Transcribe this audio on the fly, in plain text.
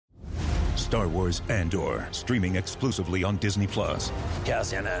Star Wars Andor, streaming exclusively on Disney+.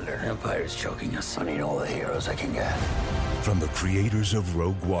 Cassian Andor, Empire's choking us. I need all the heroes I can get. From the creators of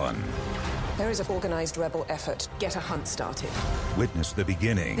Rogue One. There is an organized rebel effort. Get a hunt started. Witness the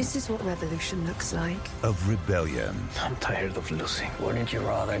beginning. This is what revolution looks like. Of rebellion. I'm tired of losing. Wouldn't you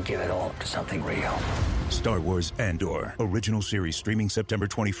rather give it all up to something real? Star Wars Andor, original series streaming September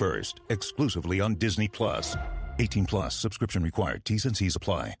 21st, exclusively on Disney+. 18+, subscription required. T's and C's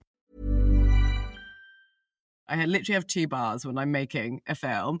apply. I literally have two bars when I'm making a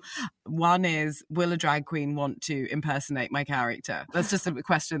film. One is, will a drag queen want to impersonate my character? That's just a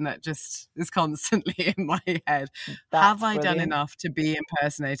question that just is constantly in my head. Have I done enough to be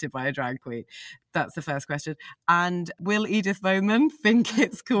impersonated by a drag queen? That's the first question. And will Edith Bowman think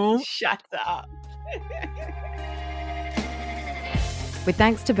it's cool? Shut up. With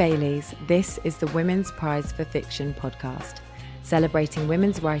thanks to Bailey's, this is the Women's Prize for Fiction podcast, celebrating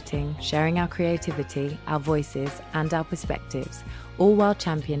women's writing, sharing our creativity, our voices, and our perspectives, all while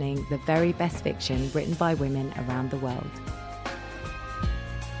championing the very best fiction written by women around the world.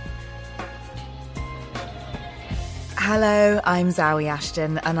 Hello, I'm Zoe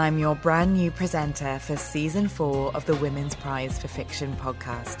Ashton, and I'm your brand new presenter for Season 4 of the Women's Prize for Fiction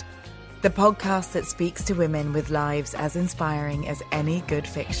podcast. The podcast that speaks to women with lives as inspiring as any good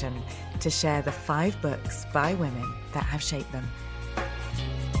fiction, to share the 5 books by women that have shaped them.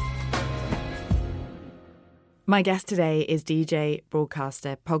 My guest today is DJ,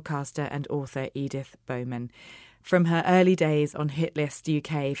 broadcaster, podcaster and author Edith Bowman. From her early days on Hit List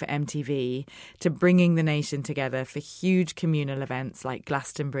UK for MTV to bringing the nation together for huge communal events like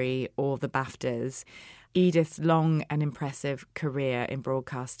Glastonbury or the BAFTAs, Edith's long and impressive career in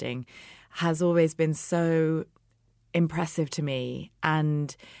broadcasting has always been so impressive to me,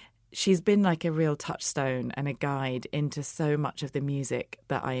 and she's been like a real touchstone and a guide into so much of the music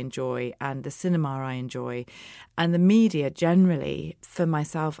that I enjoy and the cinema I enjoy and the media generally for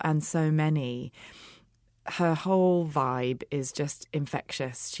myself and so many. Her whole vibe is just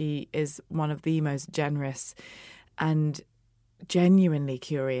infectious. She is one of the most generous and genuinely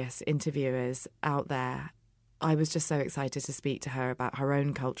curious interviewers out there. I was just so excited to speak to her about her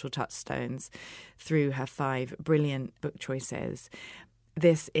own cultural touchstones through her 5 brilliant book choices.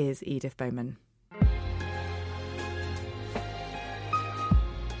 This is Edith Bowman.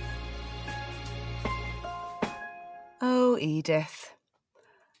 Oh, Edith,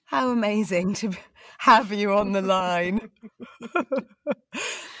 how amazing to have you on the line. I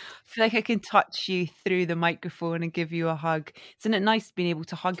feel like I can touch you through the microphone and give you a hug. Isn't it nice being able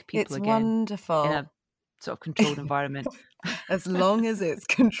to hug people It's again? wonderful. In a sort of controlled environment. As long as it's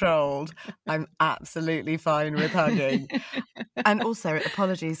controlled, I'm absolutely fine with hugging. And also,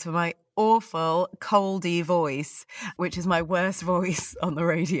 apologies for my awful coldy voice, which is my worst voice on the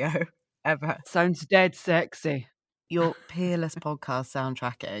radio ever. Sounds dead sexy. Your peerless podcast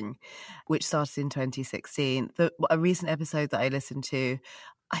soundtracking, which started in 2016, a recent episode that I listened to,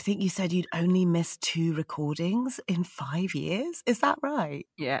 I think you said you'd only missed 2 recordings in 5 years. Is that right?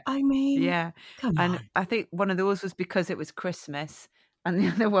 Yeah. I mean, yeah. Come and on. I think one of those was because it was Christmas, and the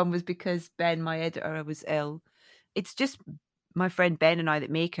other one was because Ben, my editor, was ill. It's just my friend Ben and I that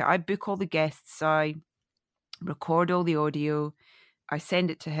make it. I book all the guests, I record all the audio, I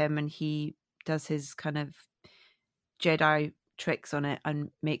send it to him, and he does his kind of Jedi tricks on it and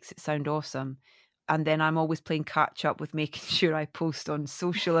makes it sound awesome. And then I'm always playing catch up with making sure I post on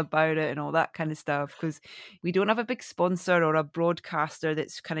social about it and all that kind of stuff, because we don't have a big sponsor or a broadcaster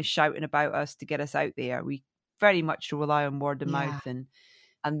that's kind of shouting about us to get us out there. We very much rely on word of mouth and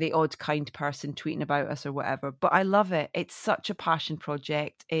the odd kind person tweeting about us or whatever. But I love it. It's such a passion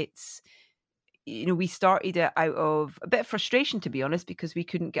project. It's, you know, we started it out of a bit of frustration, to be honest, because we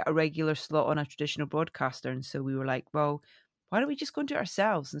couldn't get a regular slot on a traditional broadcaster. And so we were like, well, why don't we just go and do it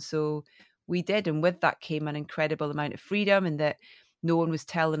ourselves? And so we did, and with that came an incredible amount of freedom, and that no one was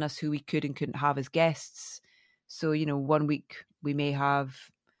telling us who we could and couldn't have as guests. So, you know, one week we may have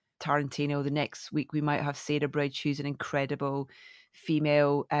Tarantino, the next week we might have Sarah Bridge, who's an incredible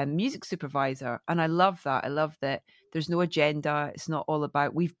female music supervisor. And I love that. I love that there's no agenda. It's not all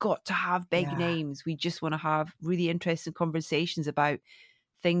about, we've got to have big names. We just want to have really interesting conversations about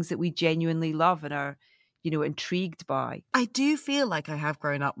things that we genuinely love and are, you know, intrigued by. I do feel like I have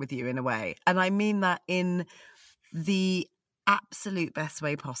grown up with you in a way. And I mean that in the absolute best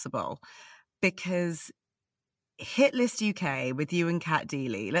way possible. Because Hit List UK with you and Kat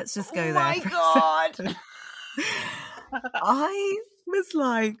Deely, let's just go there. Oh my God. I was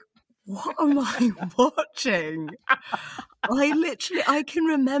like, what am I watching? I can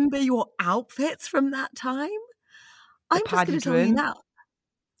remember your outfits from that time. I'm just going to tell you now.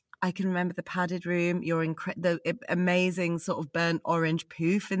 I can remember the padded room, the amazing sort of burnt orange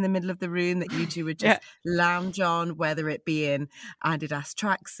poof in the middle of the room that you two would just lounge on, whether it be in Adidas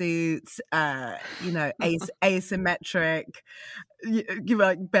tracksuits, asymmetric,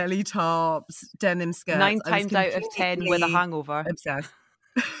 like belly tops, denim skirts. 9 times out of 10 with a hangover. Obsessed.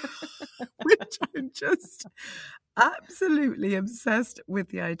 Which I'm just absolutely obsessed with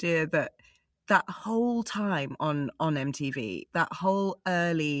the idea that whole time on MTV, that whole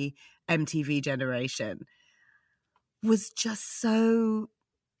early MTV generation was just so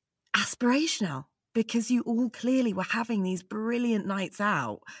aspirational, because you all clearly were having these brilliant nights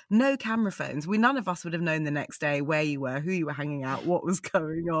out, no camera phones. None of us would have known the next day where you were, who you were hanging out, what was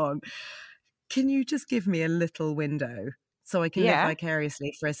going on. Can you just give me a little window so I can live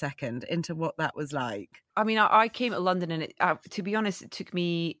vicariously for a second into what that was like? I mean, I came to London, and to be honest, it took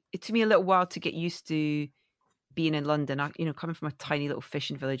me a little while to get used to being in London. Coming from a tiny little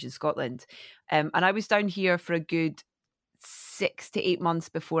fishing village in Scotland, and I was down here for a good 6 to 8 months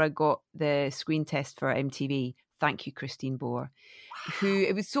before I got the screen test for MTV. Thank you, Christine Boer. Who,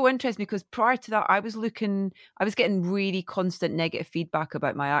 it was so interesting because prior to that, I was getting really constant negative feedback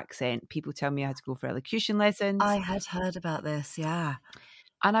about my accent. People tell me I had to go for elocution lessons. I had heard about this, yeah.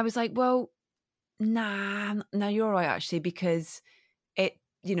 And I was like, well, nah, you're all right, actually, because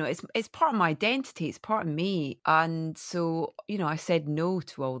it's part of my identity. It's part of me. And so, I said no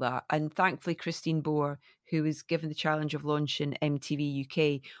to all that. And thankfully, Christine Boer, who was given the challenge of launching MTV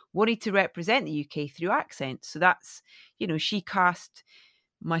UK, wanted to represent the UK through accent. So that's, she cast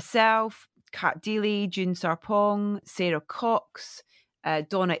myself, Kat Deely, June Sarpong, Sarah Cox,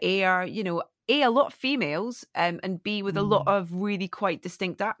 Donna Eyre, A, a lot of females, and B, with a lot of really quite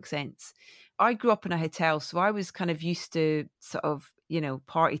distinct accents. I grew up in a hotel, so I was kind of used to sort of,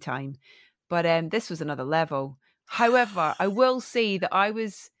 party time. But this was another level. However, I will say that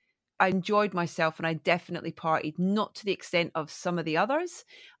I enjoyed myself, and I definitely partied, not to the extent of some of the others.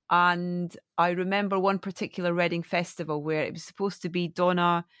 And I remember one particular Reading festival where it was supposed to be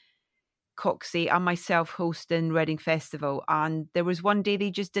Donna, Coxie and myself hosting Reading Festival. And there was one day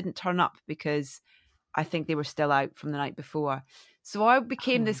they just didn't turn up because I think they were still out from the night before. So I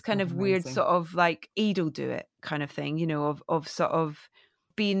became this kind of weird sort of like Edel do it kind of thing, of sort of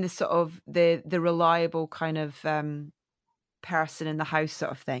being the sort of the reliable kind of person in the house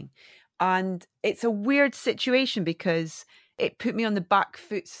sort of thing. And it's a weird situation because it put me on the back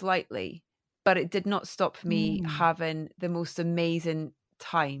foot slightly, but it did not stop me having the most amazing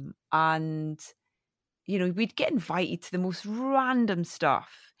time. And, we'd get invited to the most random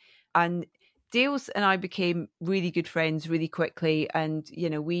stuff. And Dales and I became really good friends really quickly. And,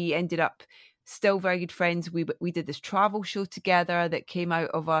 we ended up still very good friends. We did this travel show together that came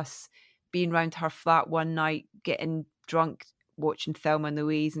out of us being round her flat one night, getting drunk, watching Thelma and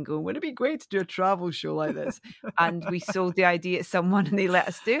Louise and going, wouldn't it be great to do a travel show like this? And we sold the idea to someone and they let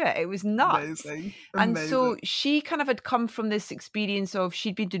us do it. It was nuts. Amazing. And so she kind of had come from this experience of,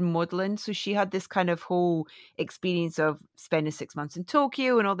 she'd been doing modelling. So she had this kind of whole experience of spending 6 months in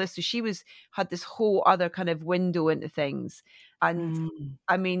Tokyo and all this. So she had this whole other kind of window into things. And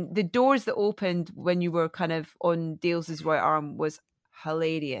I mean, the doors that opened when you were kind of on Dales's right arm was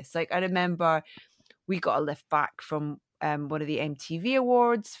hilarious. Like I remember we got a lift back from one of the MTV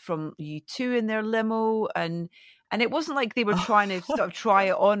Awards from U2 in their limo, and it wasn't like they were trying to sort of try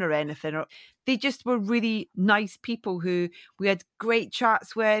it on or anything. Or they just were really nice people who we had great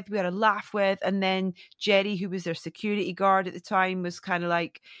chats with, we had a laugh with, and then Jerry, who was their security guard at the time, was kind of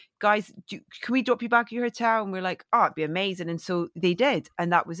like, guys, can we drop you back at your hotel? And we're like, oh, it'd be amazing. And so they did,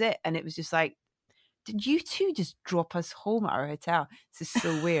 and that was it. And it was just like, did you two just drop us home at our hotel? This is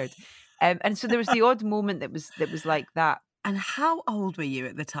so weird. And so there was the odd moment that was like that. And how old were you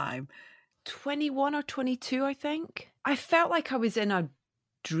at the time? 21 or 22, I think. I felt like I was in a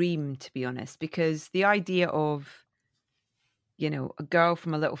dream, to be honest, because the idea of, a girl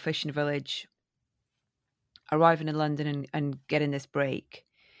from a little fishing village arriving in London and getting this break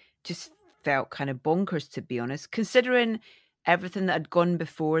just felt kind of bonkers, to be honest, considering everything that had gone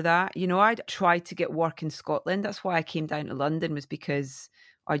before that. I'd tried to get work in Scotland. That's why I came down to London, was because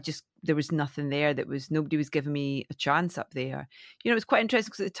there was nothing there. Nobody was giving me a chance up there. It was quite interesting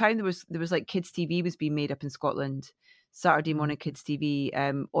because at the time there was like kids TV was being made up in Scotland. Saturday morning kids TV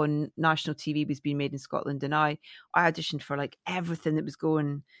on national TV was being made in Scotland, and I auditioned for like everything that was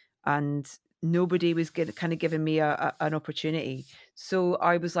going, and nobody was kind of giving me an opportunity. So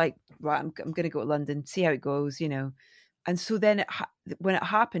I was like, right, I'm going to go to London, see how it goes, And so then when it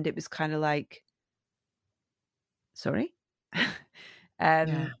happened, it was kind of like, sorry.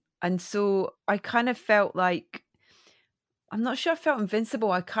 And so I kind of felt like I'm not sure I felt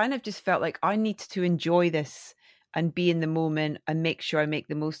invincible. I kind of just felt like I need to enjoy this and be in the moment and make sure I make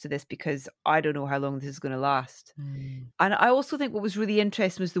the most of this, because I don't know how long this is going to last. And I also think what was really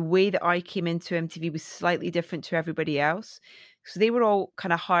interesting was the way that I came into MTV was slightly different to everybody else. So they were all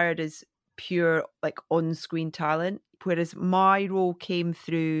kind of hired as pure like on-screen talent, whereas my role came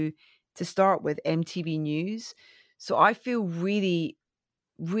through, to start with, MTV News. So I feel really,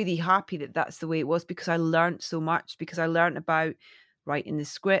 really happy that that's the way it was, because I learned so much, because I learned about writing the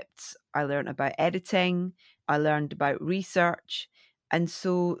scripts, I learned about editing, I learned about research. And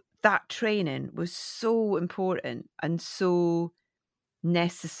so that training was so important and so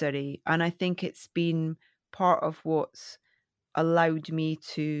necessary. And I think it's been part of what's allowed me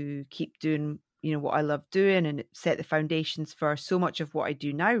to keep doing, what I love doing, and it set the foundations for so much of what I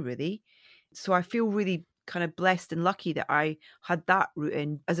do now, really. So I feel really kind of blessed and lucky that I had that route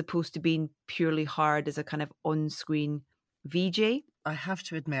in, as opposed to being purely hired as a kind of on-screen VJ. I have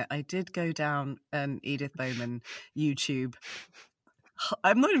to admit, I did go down an Edith Bowman YouTube.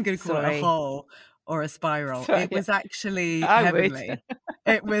 I'm not even going to call it a hole or a spiral. Sorry. It was actually I heavenly.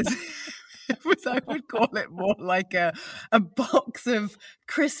 It was, I would call it more like a box of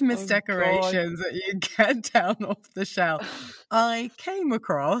Christmas decorations that you get down off the shelf. I came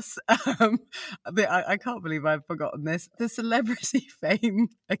across, I can't believe I've forgotten this, the Celebrity Fame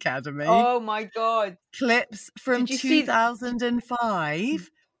Academy. Oh my God. Clips from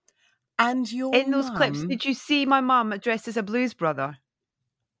 2005. And your in those clips, did you see my mum dressed as a Blues Brother?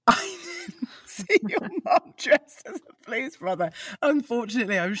 I didn't see your mum dressed as a Blues Brother.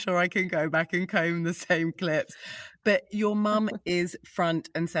 Unfortunately, I'm sure I can go back and comb the same clips. But your mum is front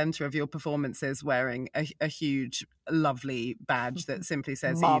and centre of your performances, wearing a huge, lovely badge that simply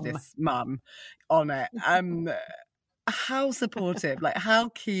says Edith's mum on it. How supportive, like how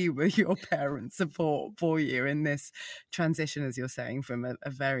key were your parents' support for you in this transition, as you're saying, from a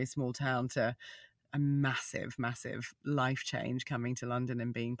very small town to a massive, massive life change, coming to London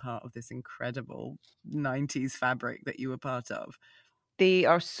and being part of this incredible 90s fabric that you were part of? They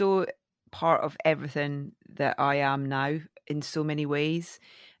are so part of everything that I am now in so many ways.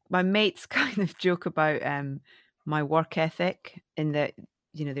 My mates kind of joke about my work ethic, in that,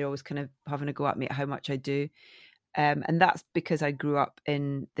 they're always kind of having a go at me at how much I do. And that's because I grew up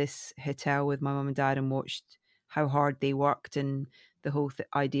in this hotel with my mum and dad and watched how hard they worked, and the whole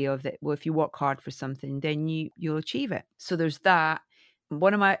idea of that, well, if you work hard for something, then you'll achieve it. So there's that.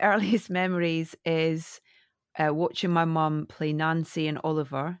 One of my earliest memories is watching my mum play Nancy and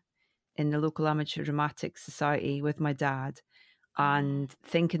Oliver in the local amateur dramatic society with my dad, and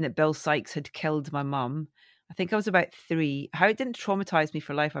thinking that Bill Sykes had killed my mum. I think I was about 3. How it didn't traumatize me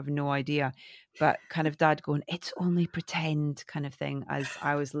for life, I have no idea. But kind of dad going, "It's only pretend," kind of thing, as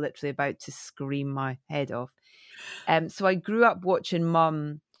I was literally about to scream my head off. So I grew up watching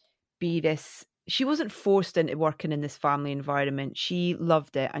mum be this. She wasn't forced into working in this family environment. She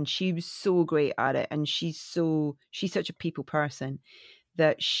loved it, and she was so great at it. And she's such a people person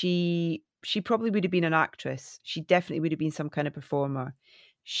that she probably would have been an actress. She definitely would have been some kind of performer.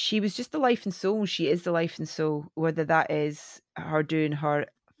 She was just the life and soul. She is the life and soul, whether that is her doing her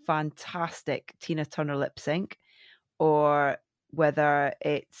fantastic Tina Turner lip sync, or whether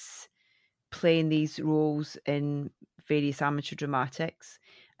it's playing these roles in various amateur dramatics.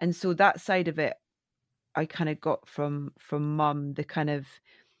 And so that side of it, I kind of got from mum, the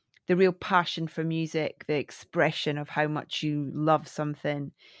real passion for music, the expression of how much you love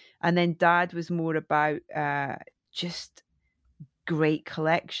something. And then dad was more about just great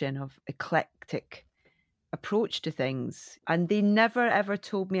collection of eclectic approach to things. And they never ever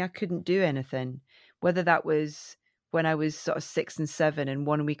told me I couldn't do anything, whether that was when I was sort of 6 and 7 and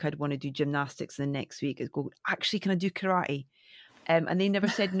one week I'd want to do gymnastics and the next week I'd go, actually, can I do karate? And they never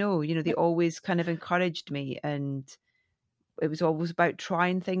said no. They always kind of encouraged me, and it was always about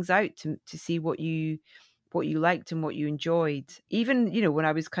trying things out to see what you liked and what you enjoyed. Even, when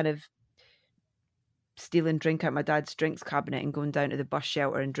I was kind of stealing drink out my dad's drinks cabinet and going down to the bus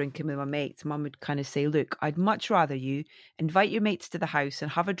shelter and drinking with my mates, mum would kind of say, "Look, I'd much rather you invite your mates to the house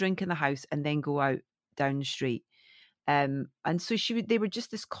and have a drink in the house and then go out down the street." And so they were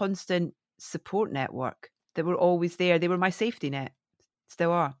just this constant support network that were always there. They were my safety net,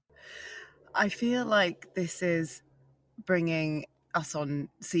 still are. I feel like this is bringing us on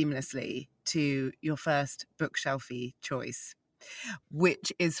seamlessly to your first Bookshelfie choice,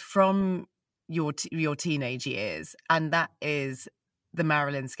 which is from your teenage years, and that is The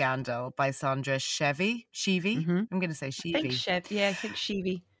Marilyn Scandal by Sandra Shevey. Mm-hmm. I'm going to say Shevey. I think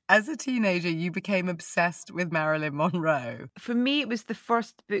Shevey. As a teenager, you became obsessed with Marilyn Monroe. For me, it was the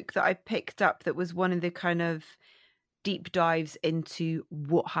first book that I picked up that was one of the kind of deep dives into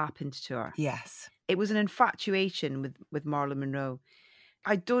what happened to her. Yes. It was an infatuation with Marilyn Monroe.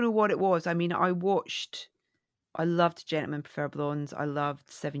 I don't know what it was. I mean, I loved Gentlemen Prefer Blondes. I loved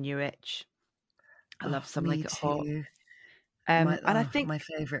 7 Year Itch. I loved Some Like It Hot. And I think my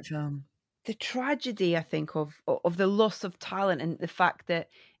favourite film. The tragedy, I think, of the loss of talent and the fact that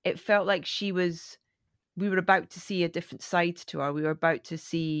it felt like we were about to see a different side to her. We were about to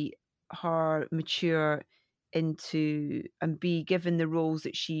see her mature into and be given the roles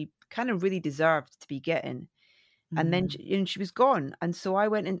that she kind of really deserved to be getting. And then she was gone. And so I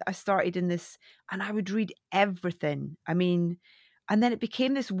went and I started in this, and I would read everything. I mean, and then it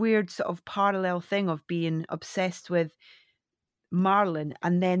became this weird sort of parallel thing of being obsessed with Marilyn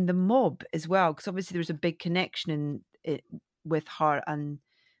and then the mob as well. Because obviously there was a big connection with her and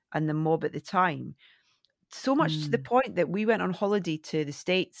the mob at the time. So much to the point that we went on holiday to the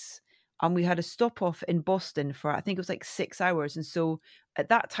States and we had a stop off in Boston for, I think it was like 6 hours. And so at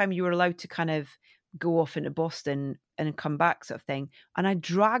that time you were allowed to kind of go off into Boston and come back sort of thing. And I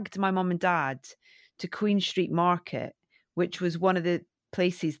dragged my mum and dad to Queen Street Market, which was one of the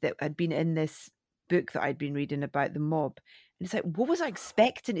places that had been in this book that I'd been reading about the mob. And it's like, what was I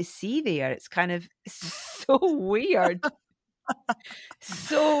expecting to see there? It's so weird.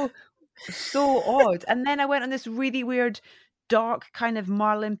 So odd. And then I went on this really weird, dark kind of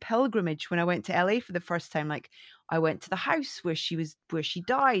Marilyn pilgrimage when I went to LA for the first time. Like, I went to the house where she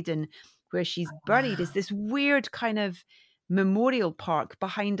died and where she's buried is this weird kind of memorial park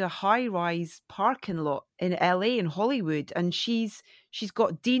behind a high-rise parking lot in LA in Hollywood. And she's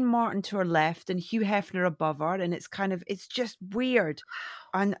got Dean Martin to her left and Hugh Hefner above her. And it's just weird.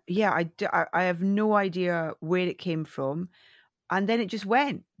 And yeah, I have no idea where it came from. And then it just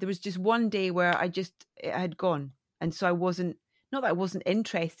went. There was just one day where it had gone. And so not that I wasn't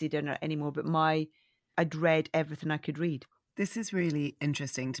interested in it anymore, but I'd read everything I could read. This is really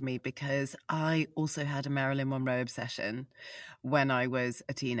interesting to me because I also had a Marilyn Monroe obsession when I was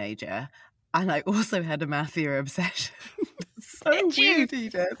a teenager. And I also had a Mafia obsession. So weird,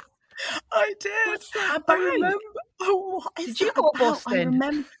 Edith. I did. What's that I about? remember. Oh, what is Did you that go to about? Boston? I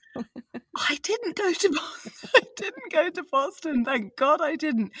remember. I didn't go to Boston. I didn't go to Boston. Thank God I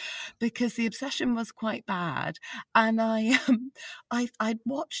didn't, because the obsession was quite bad. And I'd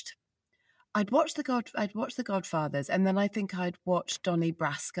watched the Godfathers, and then I think I'd watched Donnie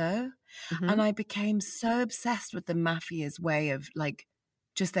Brasco, and I became so obsessed with the Mafia's way of like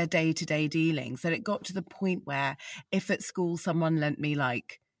just their day-to-day dealings that it got to the point where if at school someone lent me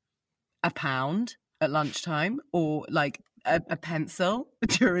like £1 at lunchtime or like a pencil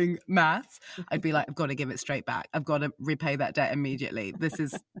during maths, I'd be like, I've got to give it straight back. I've got to repay that debt immediately. This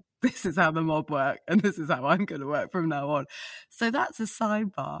is how the mob work, and this is how I'm going to work from now on. So that's a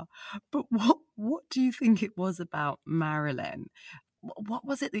sidebar. But what do you think it was about Marilyn? What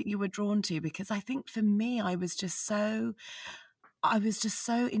was it that you were drawn to? Because I think for me, I was just so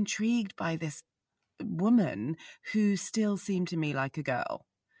intrigued by this woman who still seemed to me like a girl.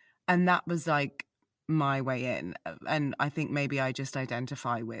 And that was like my way in. And I think maybe I just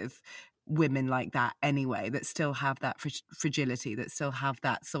identify with women like that anyway, that still have that fragility, that still have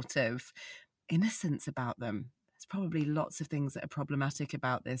that sort of innocence about them. There's probably lots of things that are problematic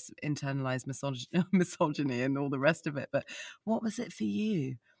about this internalized misogyny and all the rest of it. But what was it for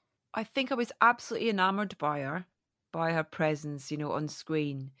you? I think I was absolutely enamored by her presence, on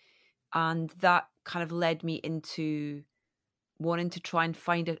screen. And that kind of led me into wanting to try and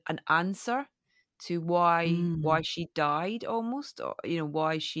find an answer to why she died almost, or,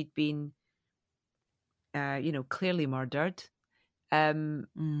 why she'd been, clearly murdered. And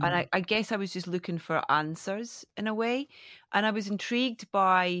I guess I was just looking for answers in a way. And I was intrigued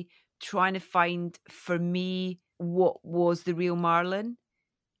by trying to find, for me, what was the real Marilyn?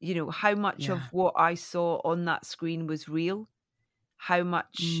 How much of what I saw on that screen was real? How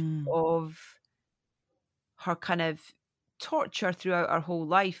much of her kind of torture throughout her whole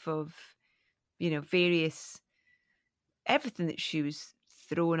life of, everything that she was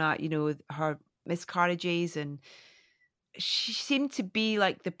thrown at, her miscarriages, and she seemed to be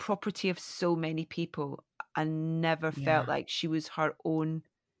like the property of so many people and never felt like she was her own.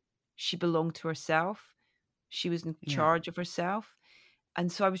 She belonged to herself. She was in charge of herself.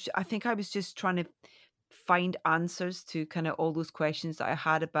 And so I think I was just trying to find answers to kind of all those questions that I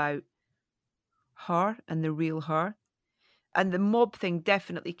had about her and the real her. And the mob thing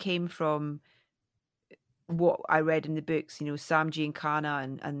definitely came from what I read in the books, Sam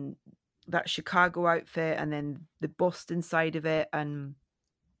Giancana and that Chicago outfit, and then the Boston side of it, and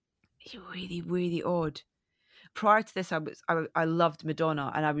really, really odd. Prior to this, I loved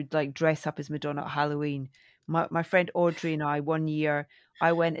Madonna, and I would like dress up as Madonna at Halloween. My friend Audrey and I, one year,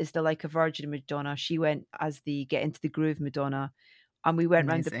 I went as the Like a Virgin Madonna. She went as the Get Into the Groove Madonna. And we went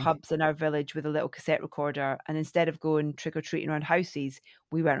round the Amazing. pubs in our village with a little cassette recorder. And instead of going trick-or-treating around houses,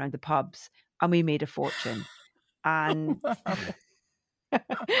 we went round the pubs and we made a fortune. And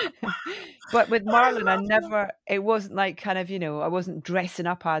but with Marlon, it wasn't like kind of, I wasn't dressing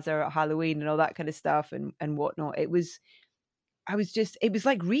up as her at Halloween and all that kind of stuff and whatnot. It was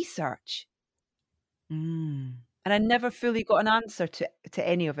like research. Mm. And I never fully got an answer to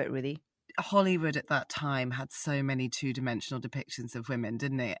any of it, really. Hollywood at that time had so many two-dimensional depictions of women,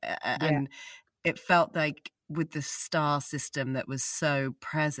 didn't it? And it felt like with the star system that was so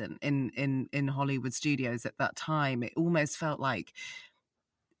present in Hollywood studios at that time, it almost felt like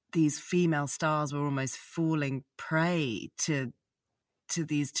these female stars were almost falling prey to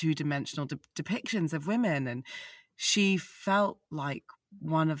these two-dimensional depictions of women. And she felt like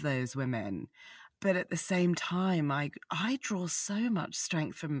one of those women. But at the same time, I draw so much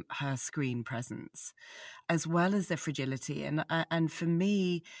strength from her screen presence, as well as the fragility. And for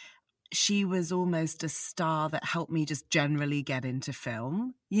me, she was almost a star that helped me just generally get into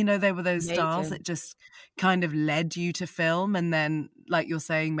film. There were those stars that just kind of led you to film. And then, like you're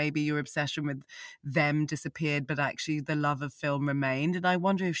saying, maybe your obsession with them disappeared, but actually the love of film remained. And I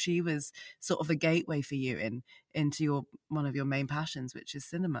wonder if she was sort of a gateway for you into one of your main passions, which is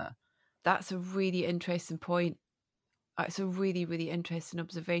cinema. That's a really interesting point. It's a really, really interesting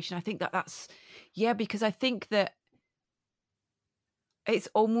observation. I think that's, because I think that it's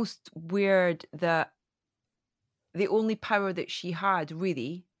almost weird that the only power that she had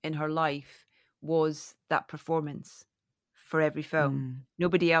really in her life was that performance for every film.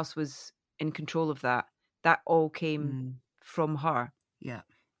 Nobody else was in control of that. That all came from her. Yeah.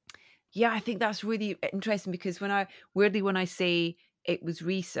 Yeah, I think that's really interesting because when I say it was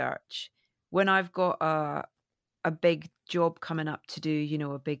research, when I've got a big job coming up to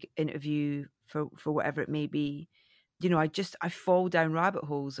do, a big interview for whatever it may be, I fall down rabbit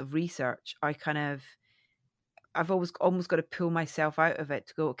holes of research. I've always almost got to pull myself out of it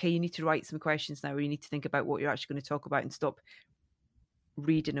to go, okay, you need to write some questions now, or you need to think about what you're actually going to talk about and stop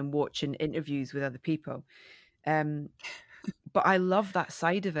reading and watching interviews with other people. But I love that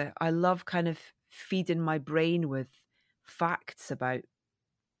side of it. I love kind of feeding my brain with facts about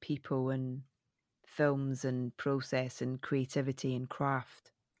people and films and process and creativity and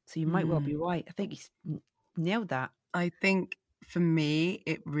craft. So you might well be right. I think he's nailed that. I think for me,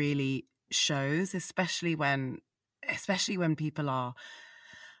 it really shows, especially when people are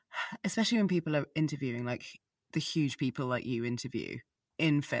interviewing, like the huge people like you interview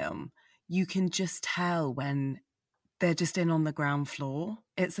in film. You can just tell when they're just in on the ground floor.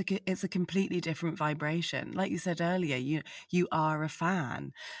 It's a completely different vibration. Like you said earlier, you are a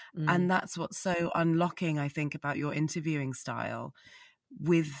fan. And that's what's so unlocking, I think, about your interviewing style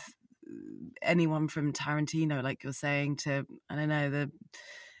with anyone from Tarantino, like you're saying, to,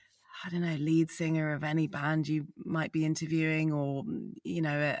 lead singer of any band you might be interviewing, or,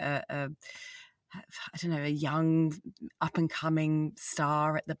 a young up and coming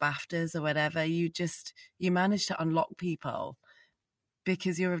star at the BAFTAs or whatever. You manage to unlock people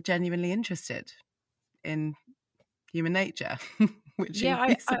because you're genuinely interested in human nature, which you'd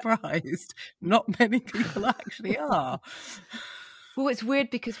be surprised not many people actually are. Well, it's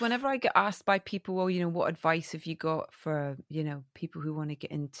weird because whenever I get asked by people, well, what advice have you got for, people who want to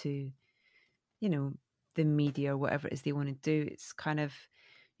get into, the media or whatever it is they want to do, it's kind of,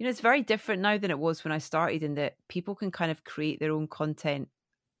 it's very different now than it was when I started, in that people can kind of create their own content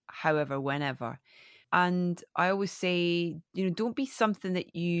however, whenever. And I always say, don't be something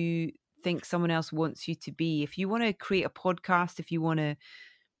that you think someone else wants you to be. If you want to create a podcast, if you want to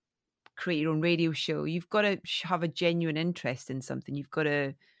create your own radio show, you've got to have a genuine interest in something. You've got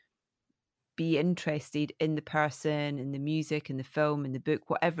to be interested in the person, in the music, in the film, in the book,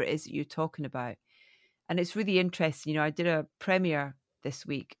 whatever it is that you're talking about. And it's really interesting. I did a premiere this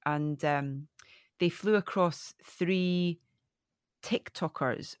week, and they flew across 3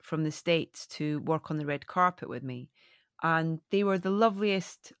 TikTokers from the States to work on the red carpet with me. And they were the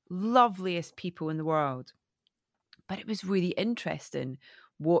loveliest people in the world. But it was really interesting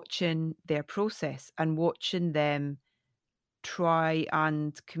watching their process and watching them try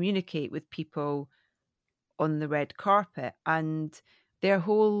and communicate with people on the red carpet. And their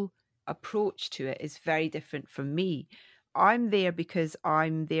whole approach to it is very different from me. I'm there because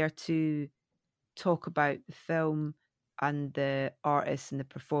I'm there to talk about the film and the artists and the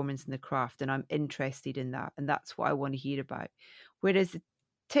performance and the craft, and I'm interested in that, and that's what I want to hear about. Whereas the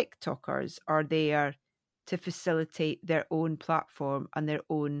TikTokers are there to facilitate their own platform and their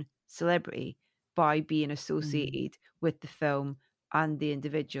own celebrity by being associated with the film and the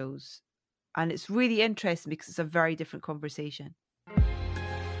individuals. And it's really interesting because it's a very different conversation.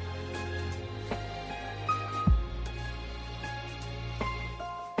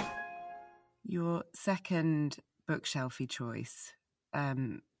 Your second Bookshelfie choice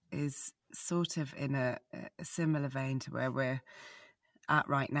is sort of in a similar vein to where we're at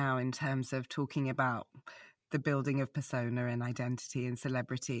right now in terms of talking about the building of persona and identity and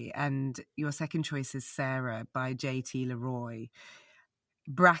celebrity. And your second choice is Sarah by J.T. Leroy,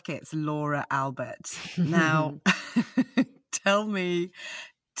 brackets Laura Albert. Now, tell me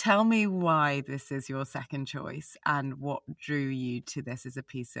why this is your second choice and what drew you to this as a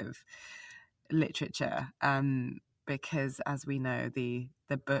piece of literature. Because as we know, the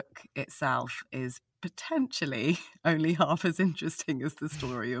book itself is potentially only half as interesting as the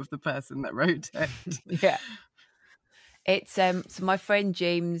story of the person that wrote it. Yeah. It's so my friend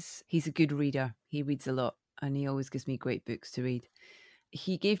James, he's a good reader. He reads a lot and he always gives me great books to read.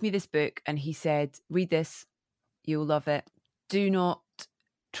 He gave me this book and he said, read this, you'll love it. Do not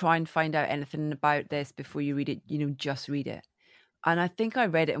try and find out anything about this before you read it, just read it. And I think I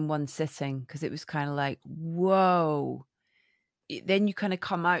read it in one sitting because it was kind of like, whoa. Then you kind of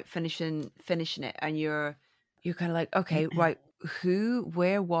come out finishing it and you're kind of like, okay, right, who,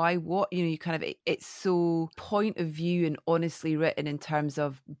 where, why, what, you kind of, it's so point of view and honestly written in terms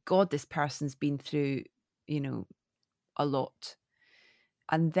of, God, this person's been through, a lot.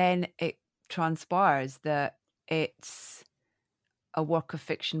 And then it transpires that it's a work of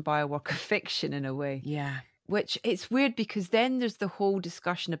fiction by a work of fiction in a way. Yeah. Which it's weird because then there's the whole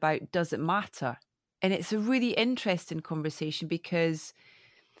discussion about, does it matter? And it's a really interesting conversation because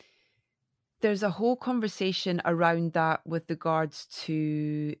there's a whole conversation around that with regards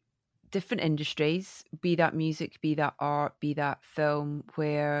to different industries, be that music, be that art, be that film,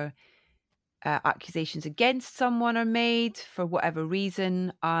 where accusations against someone are made for whatever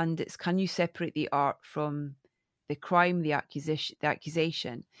reason. And it's, can you separate the art from the crime, the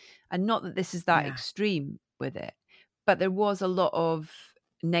accusation? And not that this is that extreme with it, but there was a lot of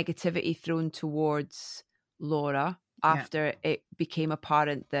negativity thrown towards Laura after it became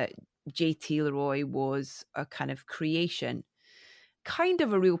apparent that J.T. Leroy was a kind of creation, kind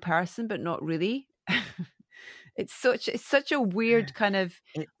of a real person, but not really. It's such a weird kind of,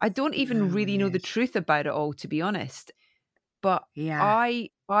 I don't even really know the truth about it all, to be honest. But I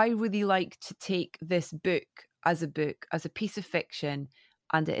really like to take this book as a piece of fiction,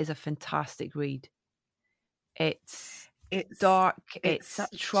 and it is a fantastic read. It's dark, it's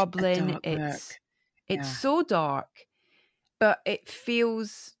troubling, it's so dark, but it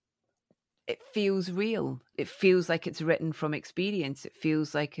feels real. It feels like it's written from experience. It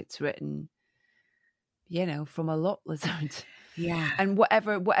feels like it's written, from a lot lizard. Yeah. And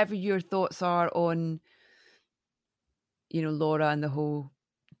whatever your thoughts are on, Laura and the whole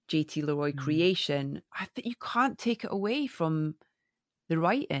J.T. Leroy creation, I think you can't take it away from the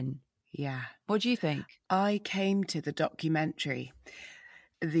writing. Yeah. What do you think? I came to the documentary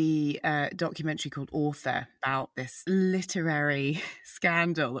called Author, about this literary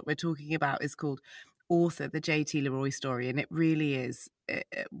scandal that we're talking about, is called Author, the J.T. Leroy story, and it really is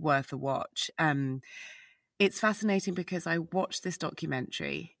worth a watch. It's fascinating because I watched this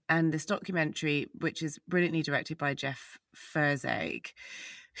documentary, which is brilliantly directed by Jeff Furzeig,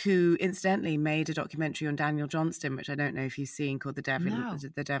 who incidentally made a documentary on Daniel Johnston, which I don't know if you've seen, called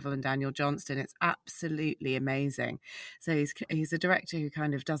The Devil and Daniel Johnston. It's absolutely amazing. So he's a director who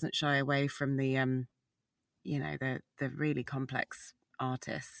kind of doesn't shy away from the the really complex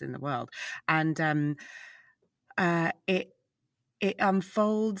artists in the world, and it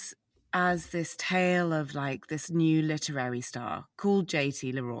unfolds as this tale of like this new literary star called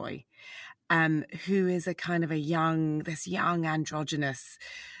J.T. Leroy, who is a kind of young androgynous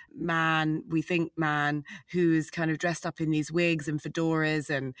man, who's kind of dressed up in these wigs and fedoras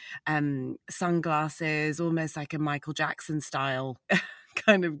and sunglasses, almost like a Michael Jackson style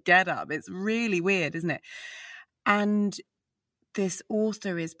kind of get up. It's really weird, isn't it? And this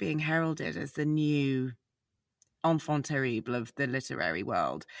author is being heralded as the new enfant terrible of the literary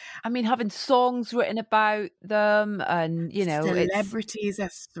world. I mean, having songs written about them, and celebrities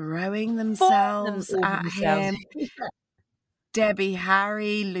are throwing themselves at him. Debbie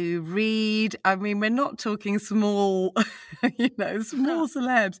Harry, Lou Reed. I mean, we're not talking small, small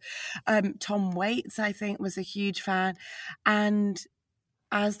celebs. Tom Waits, I think, was a huge fan. And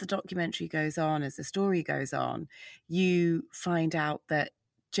as the documentary goes on, as the story goes on, you find out that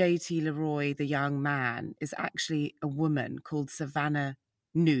J.T. Leroy, the young man, is actually a woman called Savannah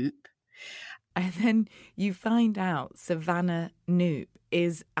Knoop. And then you find out Savannah Knoop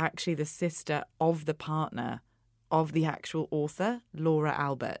is actually the sister of the partner of the actual author, Laura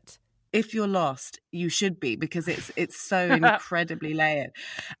Albert. If you're lost, you should be, because it's so incredibly layered.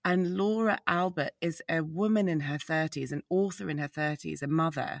 And Laura Albert is a woman in her 30s, an author in her 30s, a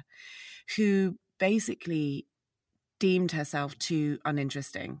mother, who basically deemed herself too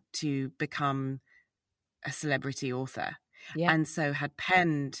uninteresting to become a celebrity author. Yeah. And so had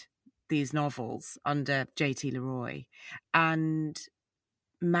penned these novels under J.T. Leroy and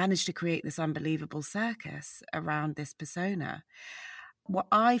managed to create this unbelievable circus around this persona. What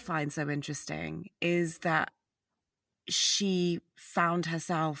I find so interesting is that she found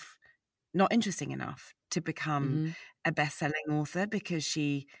herself not interesting enough to become a best-selling author, because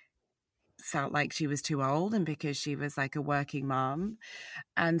she felt like she was too old and because she was like a working mom.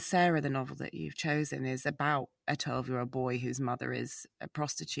 And Sarah, the novel that you've chosen, is about a 12-year-old boy whose mother is a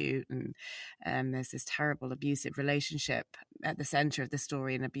prostitute, and there's this terrible abusive relationship at the center of the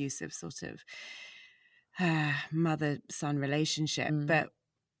story, an abusive sort of mother-son relationship. But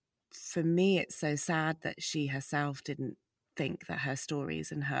for me, it's so sad that she herself didn't think that her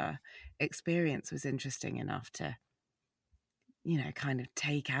stories and her experience was interesting enough to, kind of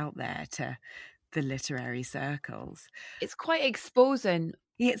take out there to the literary circles. It's quite exposing.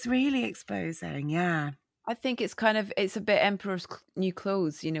 It's really exposing, yeah. I think it's a bit Emperor's New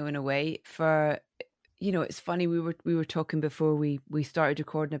Clothes, in a way. For, it's funny, we were talking before we started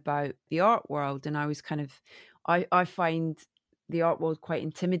recording about the art world, and I was I find the art world quite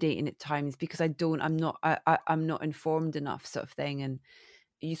intimidating at times, because I'm not informed enough, sort of thing, and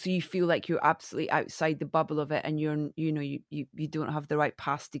so you feel like you're absolutely outside the bubble of it, and you don't have the right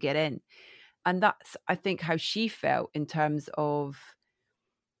pass to get in. And that's, I think, how she felt in terms of,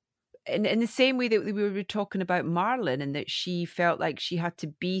 in the same way that we were talking about Marlon, and that she felt like she had to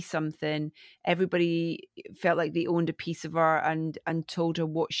be something. Everybody felt like they owned a piece of her and told her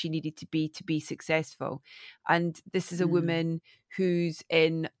what she needed to be successful. And this is a woman who's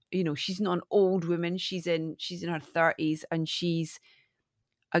in, she's not an old woman. She's in her 30s, and she's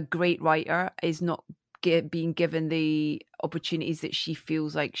a great writer, is not being given the opportunities that she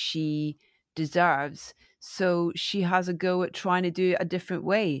feels like she deserves. So she has a go at trying to do it a different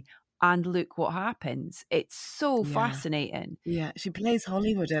way. And look what happens. It's so fascinating. Yeah, she plays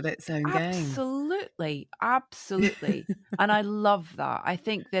Hollywood at its own game. Absolutely. And I love that. I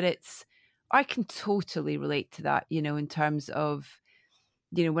think that I can totally relate to that, in terms of,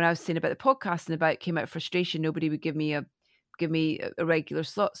 when I was saying about the podcast and about it came out of frustration, nobody would give me a regular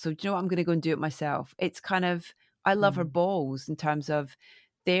slot. So do you know what? I'm going to go and do it myself. It's I love her balls, in terms of,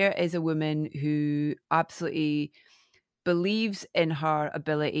 there is a woman who absolutely believes in her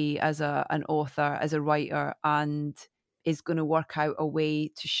ability as an author, as a writer, and is going to work out a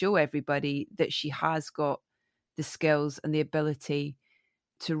way to show everybody that she has got the skills and the ability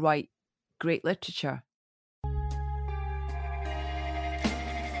to write great literature.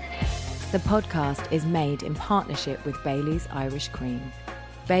 The podcast is made in partnership with Bailey's Irish Cream.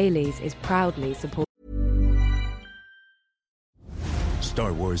 Bailey's is proudly supported.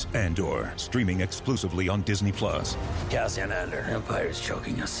 Star Wars Andor, streaming exclusively on Disney Plus. Cassian Andor, Empire's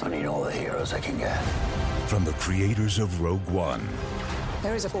choking us. I need all the heroes I can get. From the creators of Rogue One.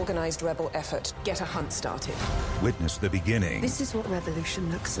 There is an organized rebel effort. Get a hunt started. Witness the beginning This is what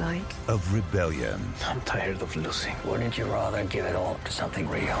revolution looks like. of rebellion. I'm tired of losing. Wouldn't you rather give it all to something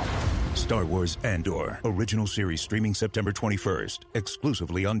real? Star Wars Andor, original series streaming September 21st,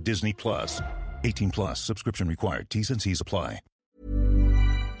 exclusively on Disney Plus. 18 plus, subscription required. T's and C's apply.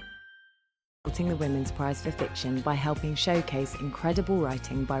 Supporting the Women's Prize for Fiction by helping showcase incredible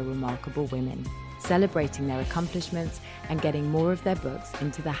writing by remarkable women, celebrating their accomplishments and getting more of their books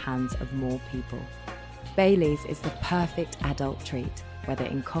into the hands of more people. Bailey's is the perfect adult treat, whether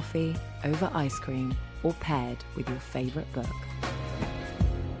in coffee, over ice cream, or paired with your favourite book.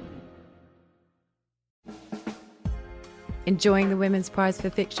 Enjoying the Women's Prize for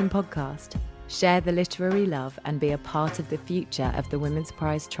Fiction podcast? Share the literary love and be a part of the future of the Women's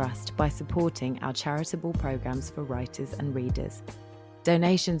Prize Trust by supporting our charitable programmes for writers and readers.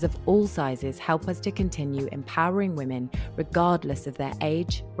 Donations of all sizes help us to continue empowering women, regardless of their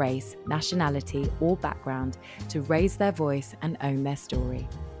age, race, nationality, or background, to raise their voice and own their story.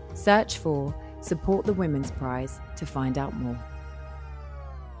 Search for Support the Women's Prize to find out more.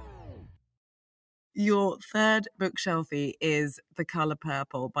 Your third Bookshelfie is The Colour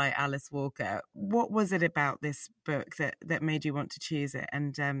Purple by Alice Walker. What was it about this book that made you want to choose it,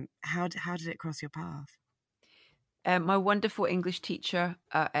 and how did it cross your path? My wonderful English teacher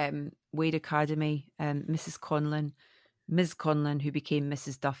at Wade Academy, Ms. Conlon, who became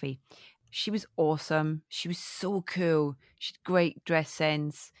Mrs. Duffy, She was awesome. She was so cool. She had great dress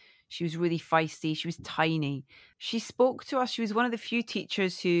sense. She was really feisty. She was tiny. She spoke to us. She was one of the few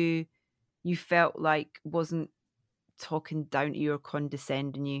teachers who you felt like wasn't talking down to you or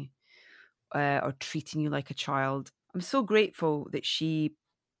condescending you or treating you like a child. I'm so grateful that she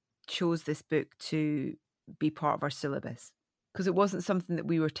chose this book to be part of our syllabus, because it wasn't something that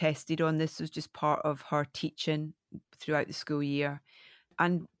we were tested on. This was just part of her teaching throughout the school year.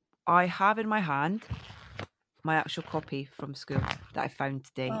 And I have in my hand my actual copy from school that I found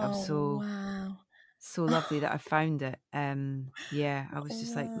today. I'm so lovely that I found it. Yeah, I was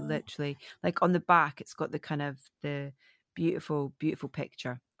just like literally like on the back, it's got the kind of the beautiful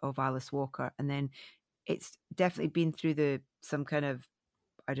picture of Alice Walker, and then it's definitely been through some kind of,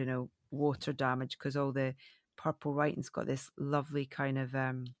 I don't know, water damage, because all the purple writing's got this lovely kind of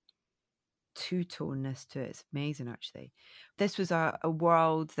two-toneness to it. It's amazing, actually. This was a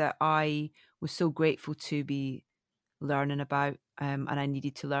world that I was so grateful to be learning about, and I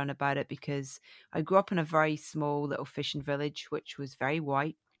needed to learn about it because I grew up in a very small little fishing village, which was very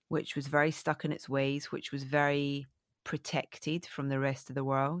white, which was very stuck in its ways, which was very protected from the rest of the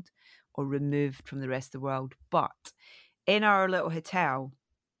world, or removed from the rest of the world. But in our little hotel,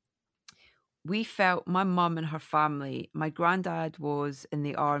 we felt, my mum and her family, my granddad was in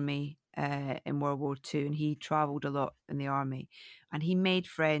the army in World War II, and he travelled a lot in the army, and he made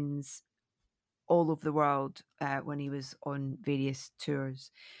friends all over the world when he was on various tours.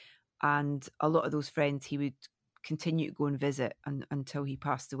 And a lot of those friends he would continue to go and visit until he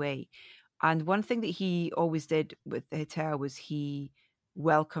passed away. And one thing that he always did with the hotel was he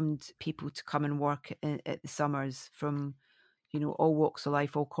welcomed people to come and work at the summers from, you know, all walks of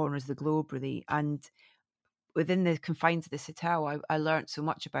life, all corners of the globe, really. And within the confines of this hotel, I learned so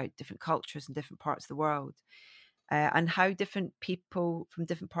much about different cultures and different parts of the world, and how different people from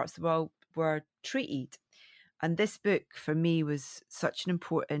different parts of the world were treated. And this book for me was such an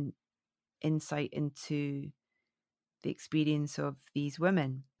important insight into the experience of these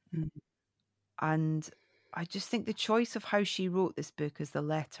women. And I just think the choice of how she wrote this book as the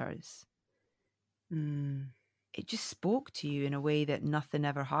letters, it just spoke to you in a way that nothing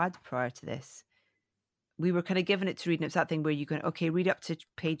ever had prior to this. We were kind of given it to read, and it's that thing where you can, okay, read up to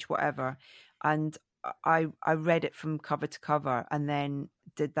page whatever. And I read it from cover to cover, and then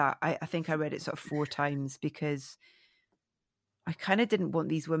did that. I think I read it sort of 4 times, because I kind of didn't want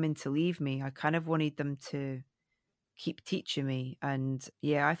these women to leave me. I kind of wanted them to keep teaching me. And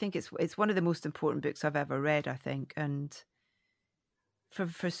yeah, I think it's one of the most important books I've ever read, I think, and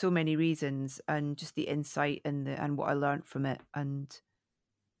for so many reasons, and just the insight and what I learned from it, and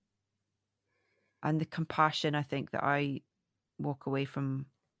the compassion, I think, that I walk away from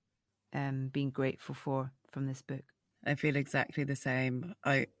being grateful for from this book. I feel exactly the same.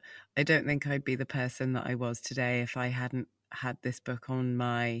 I don't think I'd be the person that I was today if I hadn't had this book on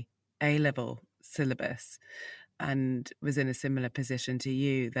my A-level syllabus, and was in a similar position to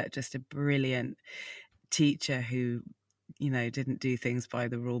you, that just a brilliant teacher who, you know, didn't do things by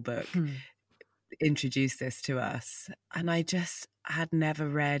the rule book introduced this to us. And I just had never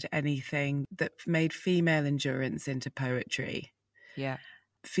read anything that made female endurance into poetry. Yeah.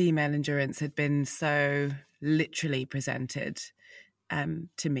 Female endurance had been so literally presented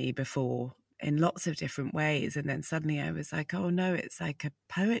to me before in lots of different ways. And then suddenly I was like, oh no, it's like a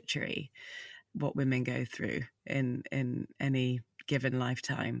poetry, what women go through in any given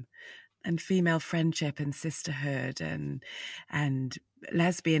lifetime. And female friendship and sisterhood and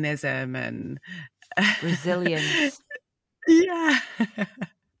lesbianism and resilience. Yeah.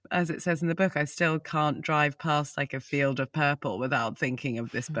 As it says in the book, I still can't drive past like a field of purple without thinking of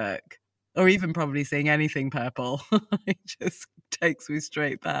this book, or even probably seeing anything purple. It just takes me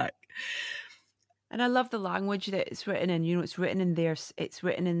straight back. And I love the language that it's written in. You know, it's written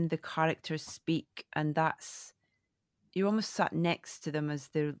in the characters speak, and that's, you're almost sat next to them as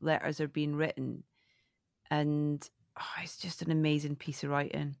the letters are being written. And it's just an amazing piece of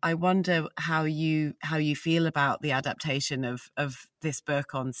writing. I wonder how you feel about the adaptation of this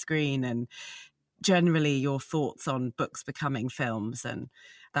book on screen, and generally your thoughts on books becoming films and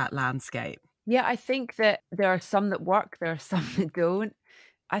that landscape. Yeah, I think that there are some that work, there are some that don't.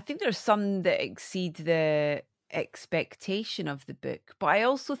 I think there are some that exceed the expectation of the book. But I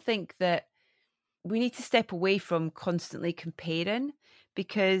also think that we need to step away from constantly comparing,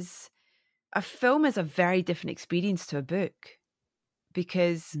 because a film is a very different experience to a book.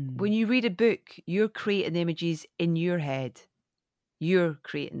 Because when you read a book, you're creating the images in your head. You're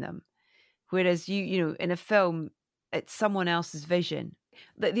creating them. Whereas you know, in a film, it's someone else's vision.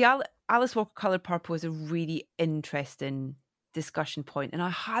 The Alice Walker Colour Purple is a really interesting discussion point. And I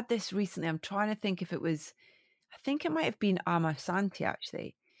had this recently. I'm trying to think if it was, I think it might have been Amma Santi,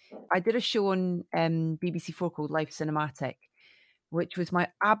 actually. I did a show on BBC4 called Life Cinematic, which was my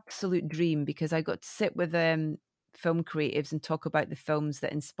absolute dream because I got to sit with film creatives and talk about the films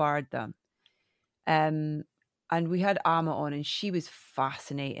that inspired them. And we had Amma on, and she was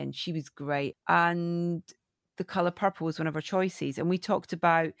fascinating. She was great. And The Colour Purple was one of her choices. And we talked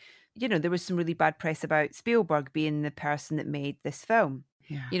about, you know, there was some really bad press about Spielberg being the person that made this film.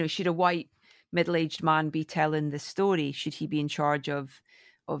 Yeah. You know, should a white middle-aged man be telling the story? Should he be in charge of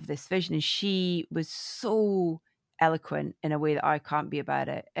this vision? And she was so eloquent in a way that I can't be about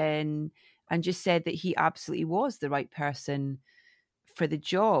it. And just said that he absolutely was the right person for the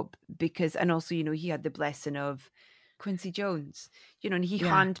job because, and also, you know, he had the blessing of Quincy Jones, you know, and he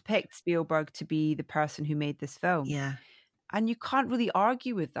handpicked Spielberg to be the person who made this film. Yeah. And you can't really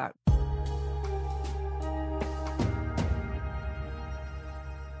argue with that.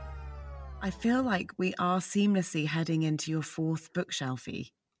 I feel like we are seamlessly heading into your fourth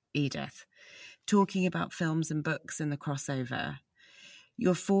bookshelfie, Edith, talking about films and books in the crossover.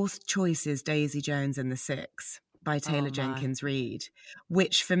 Your fourth choice is Daisy Jones and the Six by Taylor Jenkins Reid,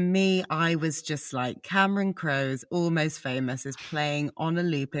 which for me, I was just like Cameron Crowe's Almost Famous is playing on a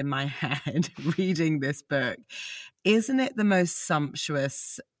loop in my head reading this book. Isn't it the most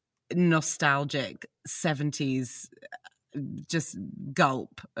sumptuous, nostalgic 70s just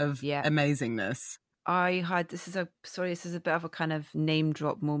gulp of amazingness? I had, this is a bit of a kind of name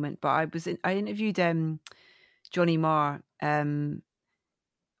drop moment, but I interviewed Johnny Marr,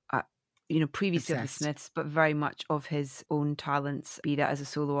 you know, previously of the Smiths, but very much of his own talents, be that as a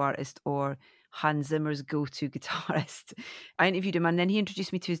solo artist or Hans Zimmer's go-to guitarist. I interviewed him, and then he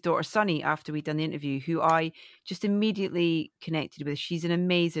introduced me to his daughter Sunny after we'd done the interview, who I just immediately connected with. She's an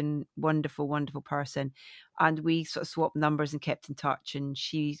amazing, wonderful, wonderful person. And we sort of swapped numbers and kept in touch. And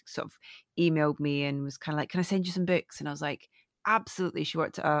she sort of emailed me and was kind of like, can I send you some books? And I was like, absolutely. She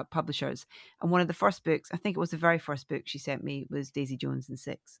worked at publishers. And one of the first books, I think it was the very first book she sent me, was Daisy Jones and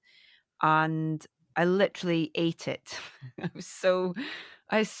Six. And I literally ate it. I was so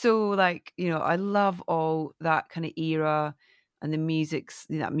like, you know, I love all that kind of era and that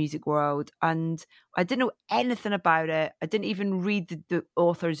music world. And I didn't know anything about it. I didn't even read the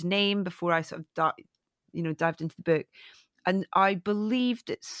author's name before I sort of dived into the book. And I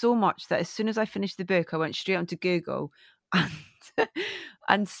believed it so much that as soon as I finished the book, I went straight onto Google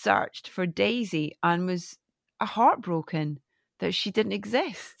and searched for Daisy and was heartbroken that she didn't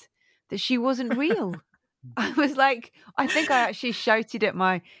exist, that she wasn't real. I was like, I think I actually shouted at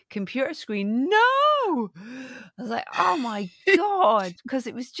my computer screen, no! I was like, oh my God. Because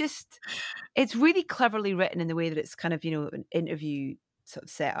it's really cleverly written in the way that it's kind of, you know, an interview sort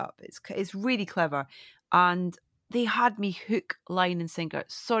of set up. It's really clever. And they had me hook, line and sinker.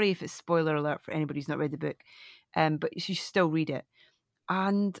 Sorry if it's spoiler alert for anybody who's not read the book, but you should still read it.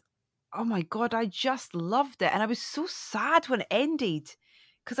 And oh my God, I just loved it. And I was so sad when it ended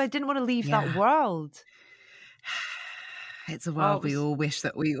because I didn't want to leave that world. It's a world we all wish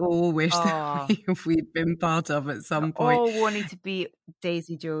that we'd been part of at some point. All wanting to be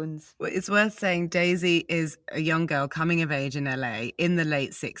Daisy Jones. It's worth saying Daisy is a young girl coming of age in LA in the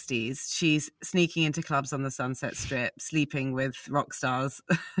late 60s. She's sneaking into clubs on the Sunset Strip, sleeping with rock stars,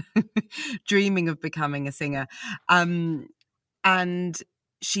 dreaming of becoming a singer. And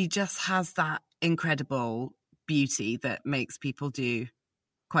she just has that incredible beauty that makes people do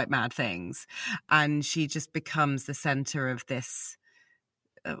quite mad things, and she just becomes the center of this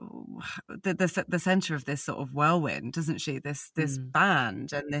the center of this sort of whirlwind, doesn't she? This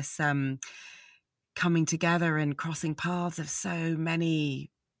band and this coming together and crossing paths of so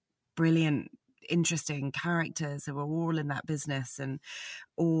many brilliant, interesting characters who are all in that business and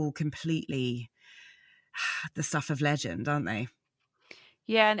all completely the stuff of legend, aren't they?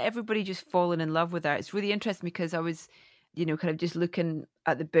 Yeah, and everybody just falling in love with her. It's really interesting because I was, you know, kind of just looking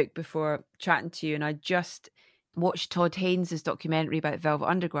at the book before chatting to you, and I just watched Todd Haynes' documentary about Velvet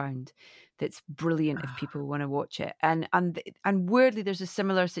Underground. That's brilliant if people want to watch it. And weirdly, there's a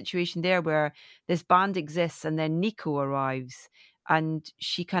similar situation there where this band exists, and then Nico arrives, and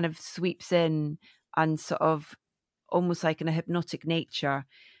she kind of sweeps in, and sort of almost like in a hypnotic nature,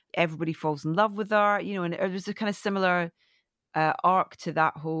 everybody falls in love with her, you know. And there's a kind of similar arc to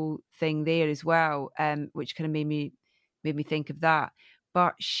that whole thing there as well, which kind of made me think of that.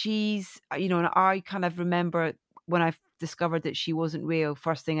 But she's, you know, and I kind of remember when I discovered that she wasn't real,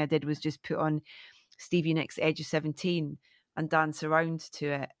 first thing I did was just put on Stevie Nicks' Edge of 17 and dance around to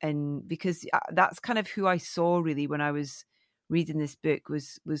it. And because that's kind of who I saw really when I was reading this book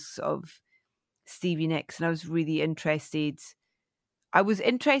was sort of Stevie Nicks. And I was really interested I was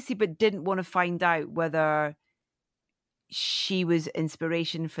interested but didn't want to find out whether she was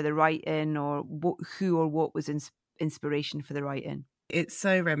inspiration for the writing or who or what was inspiration for the writing. It's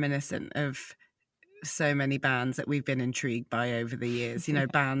so reminiscent of so many bands that we've been intrigued by over the years, you know,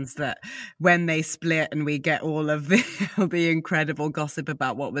 bands that when they split and we get all of the incredible gossip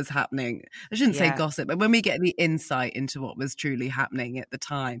about what was happening. I shouldn't say gossip, but when we get the insight into what was truly happening at the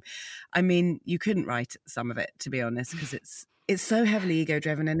time. I mean, you couldn't write some of it, to be honest, because it's so heavily ego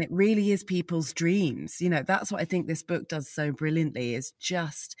driven and it really is people's dreams. You know, that's what I think this book does so brilliantly, is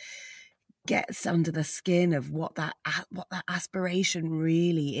just gets under the skin of what that aspiration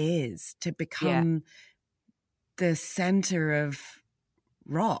really is, to become the center of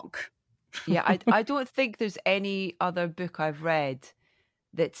rock. I don't think there's any other book I've read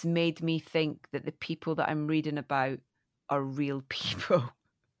that's made me think that the people that I'm reading about are real people.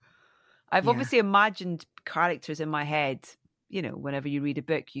 I've obviously imagined characters in my head. You know, whenever you read a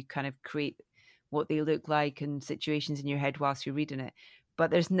book, you kind of create what they look like and situations in your head whilst you're reading it. But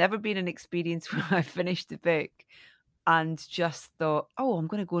there's never been an experience where I finished the book and just thought, oh, I'm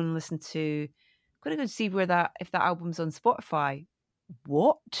going to go and see if that album's on Spotify.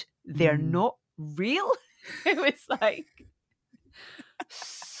 What? They're not real? It was like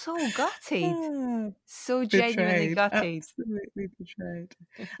so gutted. So genuinely gutted. Absolutely betrayed.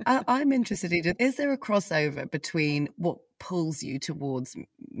 I'm interested, Edith, is there a crossover between what pulls you towards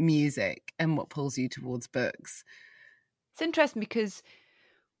music and what pulls you towards books? It's interesting because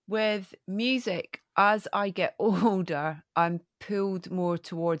with music, as I get older, I'm pulled more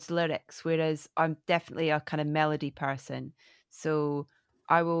towards lyrics, whereas I'm definitely a kind of melody person. So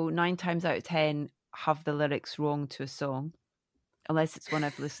I will 9 times out of 10 have the lyrics wrong to a song, unless it's one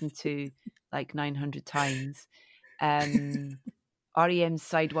I've listened to like 900 times. REM's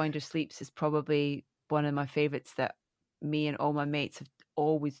Sidewinder Sleeps is probably one of my favourites that me and all my mates have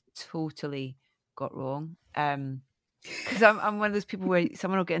always totally got wrong. Because I'm one of those people where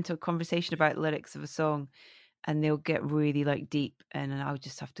someone will get into a conversation about lyrics of a song and they'll get really like deep and I'll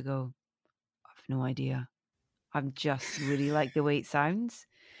just have to go, I have no idea. I'm just really like the way it sounds.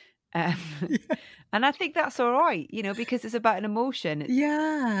 And I think that's all right, you know, because it's about an emotion.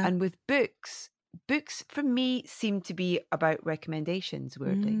 And with books for me seem to be about recommendations,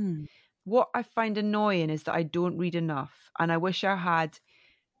 weirdly. What I find annoying is that I don't read enough. And I wish I had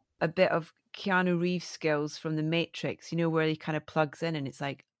a bit of Keanu Reeves skills from The Matrix, you know, where he kind of plugs in and it's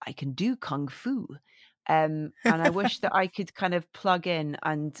like, I can do Kung Fu. And I wish that I could kind of plug in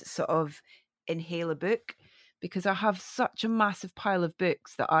and sort of inhale a book, because I have such a massive pile of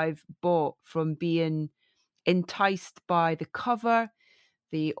books that I've bought from being enticed by the cover,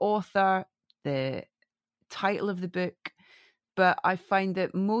 the author, the title of the book. But I find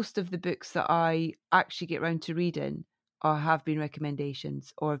that most of the books that I actually get around to reading have been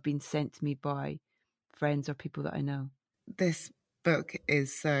recommendations or have been sent to me by friends or people that I know. This book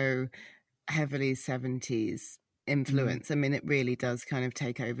is so heavily 70s influence. I mean, it really does kind of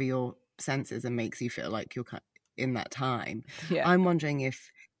take over your senses and makes you feel like you're in that time. I'm wondering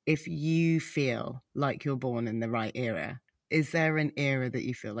if you feel like you're born in the right era. Is there an era that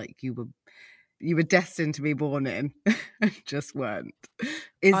you feel like you were destined to be born in and just weren't?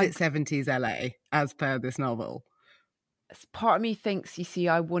 Is it 70s LA as per this novel? Part of me thinks, you see,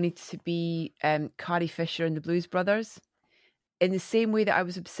 I wanted to be Carrie Fisher and the Blues Brothers. In the same way that I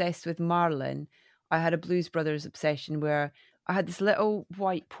was obsessed with Marlon, I had a Blues Brothers obsession where I had this little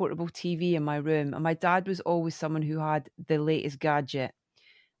white portable TV in my room, and my dad was always someone who had the latest gadget.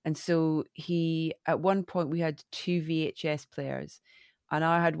 And so at one point we had 2 VHS players, and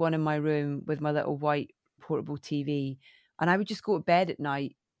I had one in my room with my little white portable TV, and I would just go to bed at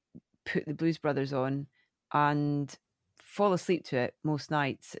night, put the Blues Brothers on, and fall asleep to it most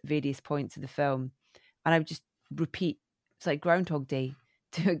nights at various points of the film. And I would just repeat. It's like Groundhog Day,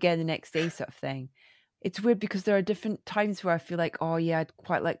 do it again the next day sort of thing. It's weird because there are different times where I feel like, oh yeah, I'd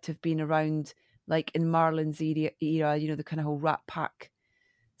quite like to have been around, like in Marlon's era, you know, the kind of whole Rat Pack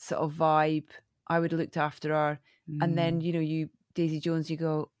sort of vibe. I would have looked after her. And then, you know, you, Daisy Jones, you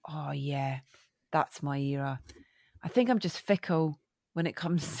go, oh yeah, that's my era. I think I'm just fickle when it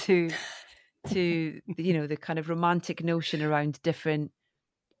comes to you know, the kind of romantic notion around different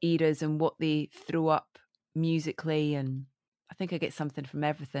eras and what they throw up musically, and I think I get something from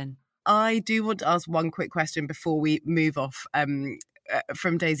everything. I do want to ask one quick question before we move off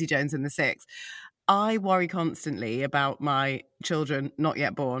from Daisy Jones and the Six. I worry constantly about my children not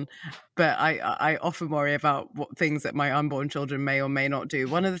yet born, but I often worry about what things that my unborn children may or may not do.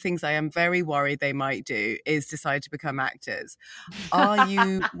 One of the things I am very worried they might do is decide to become actors. Are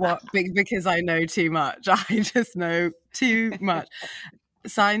you because I know too much. I just know too much.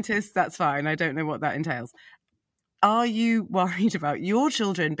 Scientists, that's fine. I don't know what that entails. Are you worried about your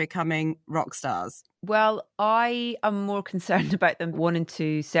children becoming rock stars? Well, I am more concerned about them wanting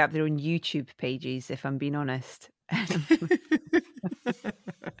to set up their own YouTube pages, if I'm being honest.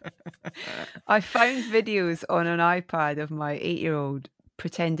 I found videos on an iPad of my 8-year-old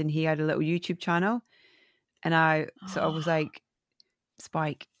pretending he had a little YouTube channel. And I was like,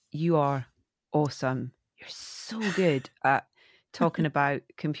 Spike, you are awesome. You're so good at talking about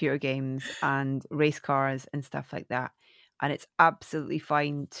computer games and race cars and stuff like that. And it's absolutely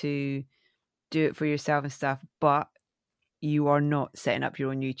fine to do it for yourself and stuff, but you are not setting up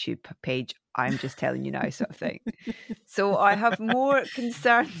your own YouTube page. I'm just telling you now, sort of thing. So I have more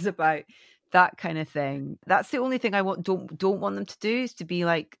concerns about that kind of thing. That's the only thing I don't want them to do, is to be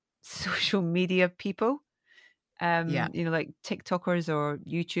like social media people. Like TikTokers or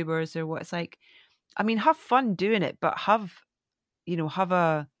YouTubers or what it's like. I mean, have fun doing it, but have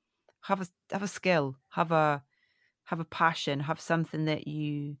a skill, have a passion, have something that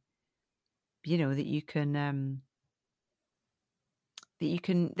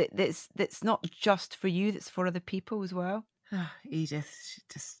that's not just for you, that's for other people as well. Edith, she's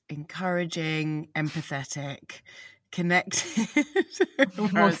just encouraging, empathetic, connected.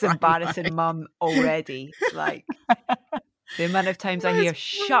 Most embarrassing mum already. Like, the amount of times I hear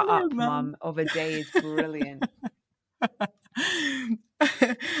 "shut up, mum" of a day is brilliant.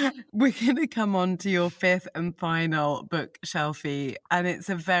 We're going to come on to your fifth and final book, Shelfie, and it's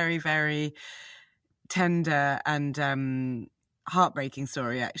a very, very tender and heartbreaking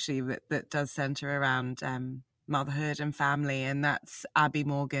story, actually, that does centre around motherhood and family, and that's Abby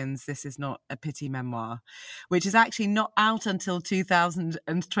Morgan's This Is Not a Pity Memoir, which is actually not out until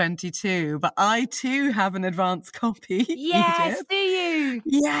 2022, but I too have an advance copy. Yes, Edith. do you?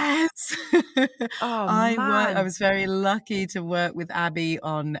 Yes. I was very lucky to work with Abby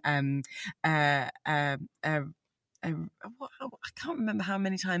on I can't remember how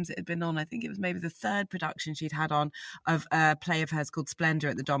many times it had been on. I think it was maybe the third production she'd had on of a play of hers called Splendor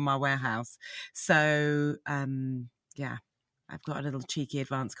at the Donmar Warehouse. So, I've got a little cheeky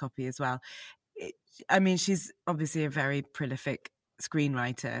advance copy as well. She's obviously a very prolific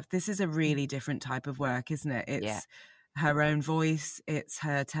screenwriter. This is a really different type of work, isn't it? It's her own voice. It's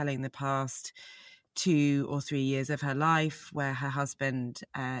her telling the past 2 or 3 years of her life, where her husband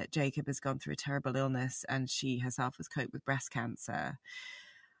Jacob has gone through a terrible illness and she herself has coped with breast cancer.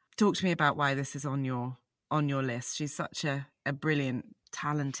 Talk to me about why this is on your list. She's such a brilliant,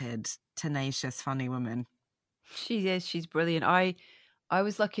 talented, tenacious, funny woman. She is. She's brilliant. I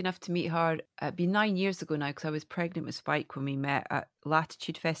was lucky enough to meet her. It'd be 9 years ago now, because I was pregnant with Spike when we met at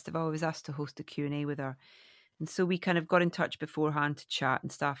Latitude Festival. I was asked to host a Q&A with her. And so we kind of got in touch beforehand to chat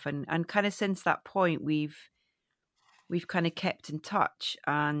and stuff. And kind of since that point, we've kind of kept in touch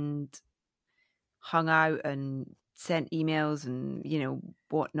and hung out and sent emails and,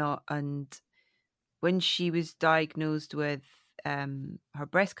 whatnot. And when she was diagnosed with her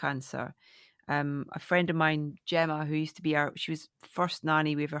breast cancer, a friend of mine, Gemma, who used to be she was the first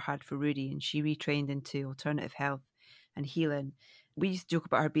nanny we ever had for Rudy, and she retrained into alternative health and healing. We used to joke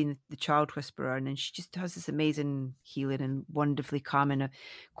about her being the child whisperer, and then she just has this amazing healing and wonderfully calming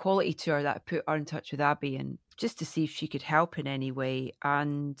quality to her that put her in touch with Abby, and just to see if she could help in any way.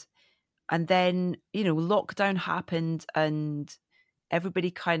 And then, lockdown happened and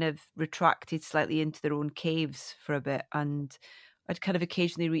everybody kind of retracted slightly into their own caves for a bit. And I'd kind of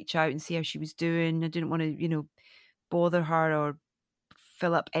occasionally reach out and see how she was doing. I didn't want to, bother her or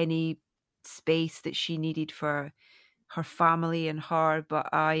fill up any space that she needed for her family and her. But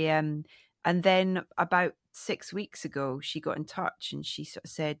and then about 6 weeks ago, she got in touch and she sort of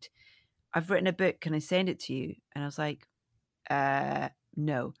said, "I've written a book. Can I send it to you?" And I was like,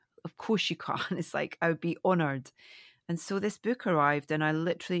 no, of course you can't. It's like, I would be honored. And so this book arrived, and I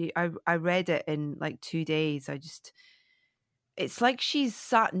read it in like 2 days. It's like she's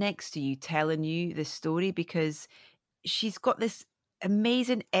sat next to you telling you this story, because she's got this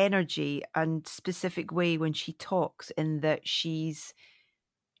amazing energy and specific way when she talks, in that she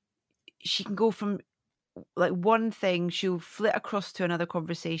can go from like one thing, she'll flit across to another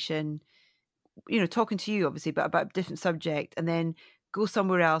conversation, talking to you obviously, but about a different subject, and then go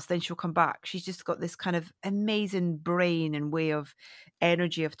somewhere else, then she'll come back. She's just got this kind of amazing brain and way of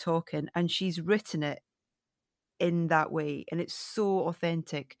energy of talking, and she's written it in that way, and it's so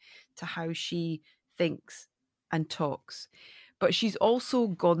authentic to how she thinks and talks. But she's also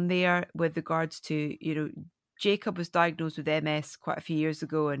gone there with regards to, Jacob was diagnosed with MS quite a few years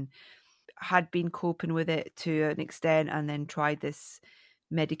ago and had been coping with it to an extent, and then tried this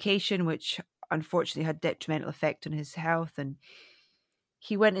medication, which unfortunately had detrimental effect on his health. And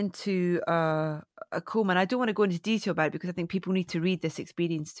he went into a coma. And I don't want to go into detail about it because I think people need to read this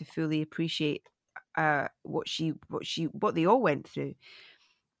experience to fully appreciate what they all went through.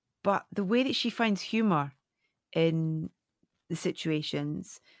 But the way that she finds humor in the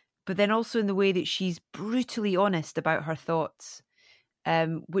situations, but then also in the way that she's brutally honest about her thoughts,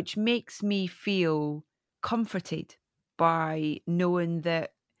 which makes me feel comforted by knowing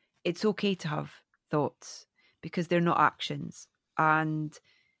that it's okay to have thoughts because they're not actions. And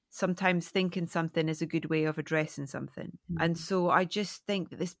sometimes thinking something is a good way of addressing something. Mm-hmm. And so I just think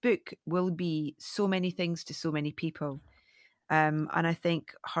that this book will be so many things to so many people. And I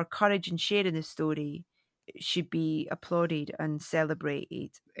think her courage in sharing this story should be applauded and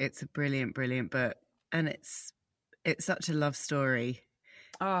celebrated. It's a brilliant, brilliant book. And it's such a love story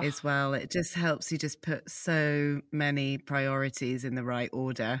as well. It just helps you just put so many priorities in the right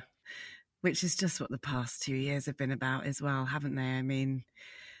order, which is just what the past 2 years have been about as well, haven't they? I mean,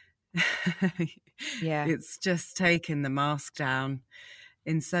 yeah, it's just taken the mask down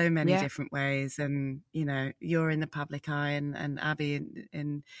in so many different ways. And, you're in the public eye, and Abby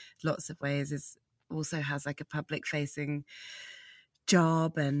in lots of ways also has like a public facing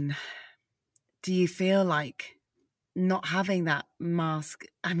job. And do you feel like not having that mask,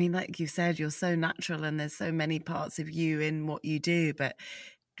 I mean, like you said, you're so natural and there's so many parts of you in what you do, but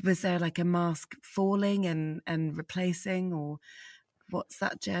was there like a mask falling and replacing, or what's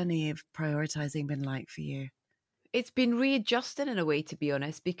that journey of prioritizing been like for you? It's been readjusting in a way, to be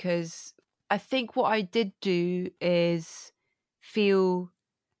honest, because I think what I did do is feel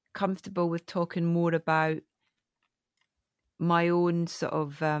comfortable with talking more about my own sort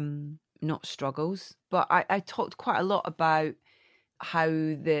of, not struggles, but I talked quite a lot about how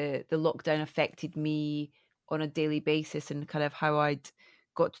the lockdown affected me on a daily basis, and kind of how I'd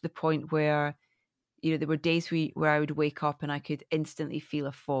got to the point where, there were days where I would wake up and I could instantly feel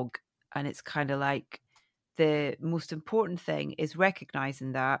a fog. And it's kind of like, the most important thing is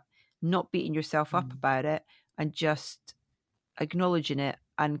recognizing that, not beating yourself up about it, and just acknowledging it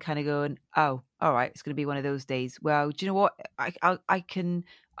and kind of going, oh, all right, it's going to be one of those days. Well, do you know what? I'll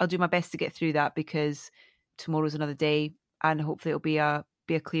do my best to get through that, because tomorrow's another day, and hopefully it'll be a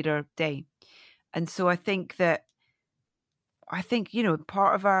clearer day. And so I think part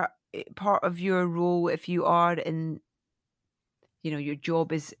of your role, if you are in, your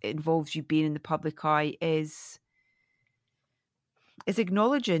job involves you being in the public eye, is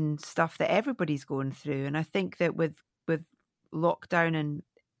acknowledging stuff that everybody's going through. And I think that with lockdown and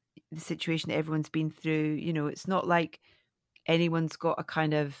the situation that everyone's been through, it's not like anyone's got a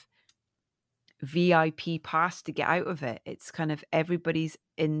kind of VIP pass to get out of it. It's kind of everybody's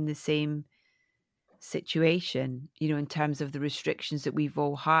in the same situation, in terms of the restrictions that we've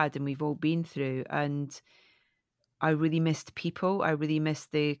all had and we've all been through. And I really missed people. I really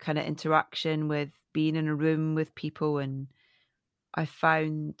missed the kind of interaction with being in a room with people. And I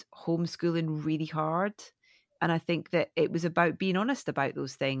found homeschooling really hard. And I think that it was about being honest about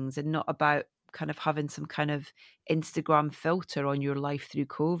those things, and not about kind of having some kind of Instagram filter on your life through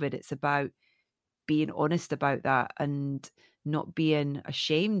COVID. It's about being honest about that, and not being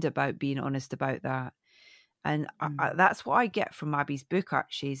ashamed about being honest about that. And that's what I get from Abby's book,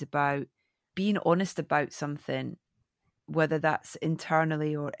 actually, is about being honest about something, whether that's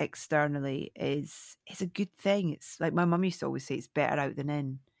internally or externally, is a good thing. It's like my mum used to always say, it's better out than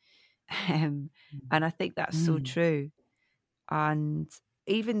in. And I think that's so true. And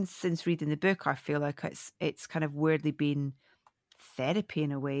even since reading the book, I feel like it's kind of weirdly been therapy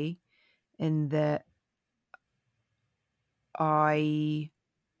in a way, in that I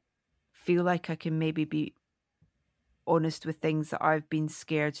feel like I can maybe be honest with things that I've been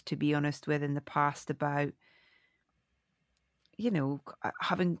scared to be honest with in the past, about,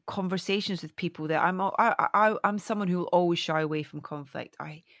 having conversations with people that I'm someone who will always shy away from conflict.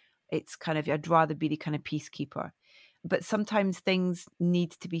 I'd rather be the kind of peacekeeper. But sometimes things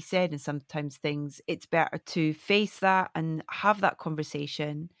need to be said, and sometimes it's better to face that and have that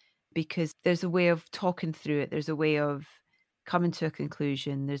conversation, because there's a way of talking through it. There's a way of coming to a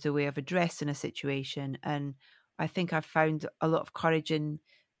conclusion. There's a way of addressing a situation. And I think I've found a lot of courage in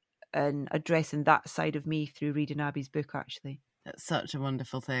addressing that side of me through reading Abby's book, actually. That's such a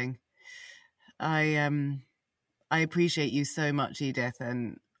wonderful thing. I appreciate you so much, Edith,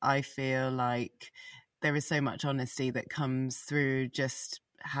 and I feel like there is so much honesty that comes through just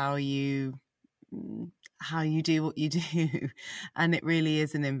how you how you do what you do. And it really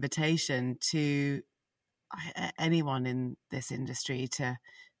is an invitation to anyone in this industry to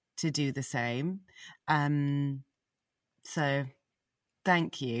do the same. So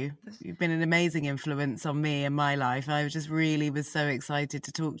thank you. You've been an amazing influence on me in my life. I just really was so excited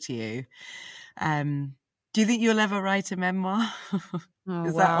to talk to you. Do you think you'll ever write a memoir?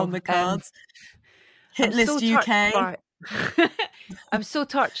 Is that on the cards? Hit List UK. I'm so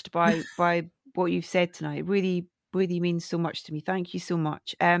touched by what you've said tonight. It really, really means so much to me. Thank you so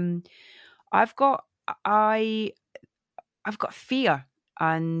much. I've got fear,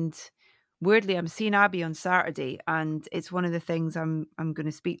 and weirdly, I'm seeing Abby on Saturday, and it's one of the things I'm going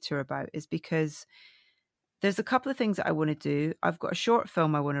to speak to her about, is because there's a couple of things that I want to do. I've got a short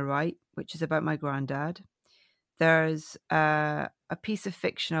film I want to write, which is about my granddad. There's a piece of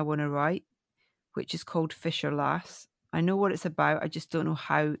fiction I want to write, which is called Fisher Lass. I know what it's about. I just don't know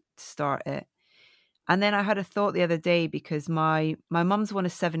how to start it. And then I had a thought the other day, because my mum's one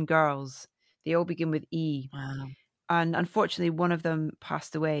of 7 girls. They all begin with E. Wow. And unfortunately, one of them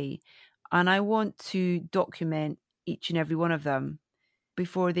passed away. And I want to document each and every one of them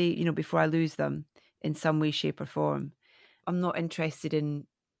before I lose them in some way, shape or form. I'm not interested in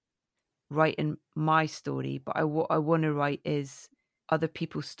writing my story, but what I want to write is other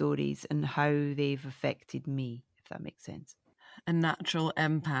people's stories and how they've affected me, if that makes sense. A natural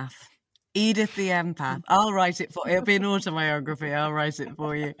empath. Edith the empath. I'll write it for you. It'll be an autobiography. I'll write it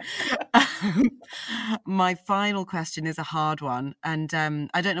for you. My final question is a hard one. And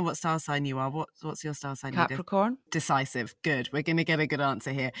I don't know what star sign you are. What's your star sign? Capricorn. Edith? Decisive. Good. We're going to get a good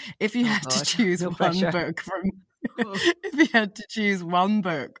answer here. If you had to choose if you had to choose one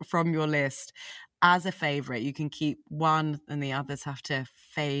book from your list as a favourite, you can keep one and the others have to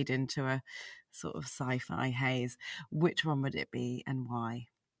fade into a sort of sci-fi haze. Which one would it be and why?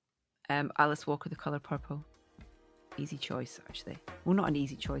 Alice Walker, The Colour Purple. Easy choice, actually. Well, not an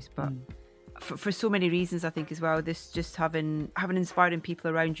easy choice, but for so many reasons, I think, as well. This just having inspiring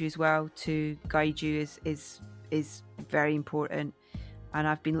people around you as well to guide you is very important. And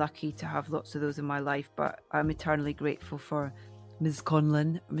I've been lucky to have lots of those in my life, but I'm eternally grateful for Ms.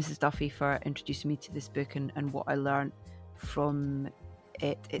 Conlon, Mrs. Duffy, for introducing me to this book and what I learned from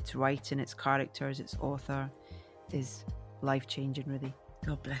it. Its writing, its characters, its author is life-changing, really.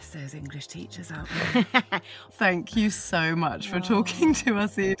 God bless those English teachers out there. Thank you so much for talking to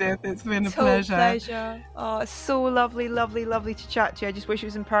us, Edith. It's been a pleasure. Oh, it's so lovely, lovely, lovely to chat to you. I just wish it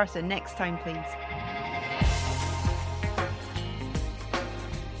was in person. Next time, please.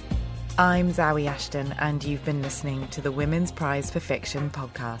 I'm Zoe Ashton, and you've been listening to the Women's Prize for Fiction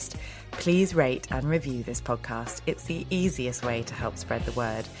podcast. Please rate and review this podcast. It's the easiest way to help spread the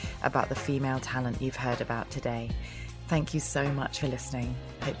word about the female talent you've heard about today. Thank you so much for listening.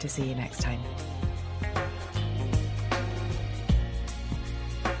 Hope to see you next time.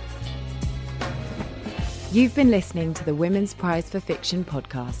 You've been listening to the Women's Prize for Fiction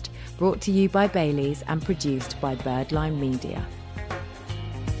podcast, brought to you by Baileys and produced by Birdline Media.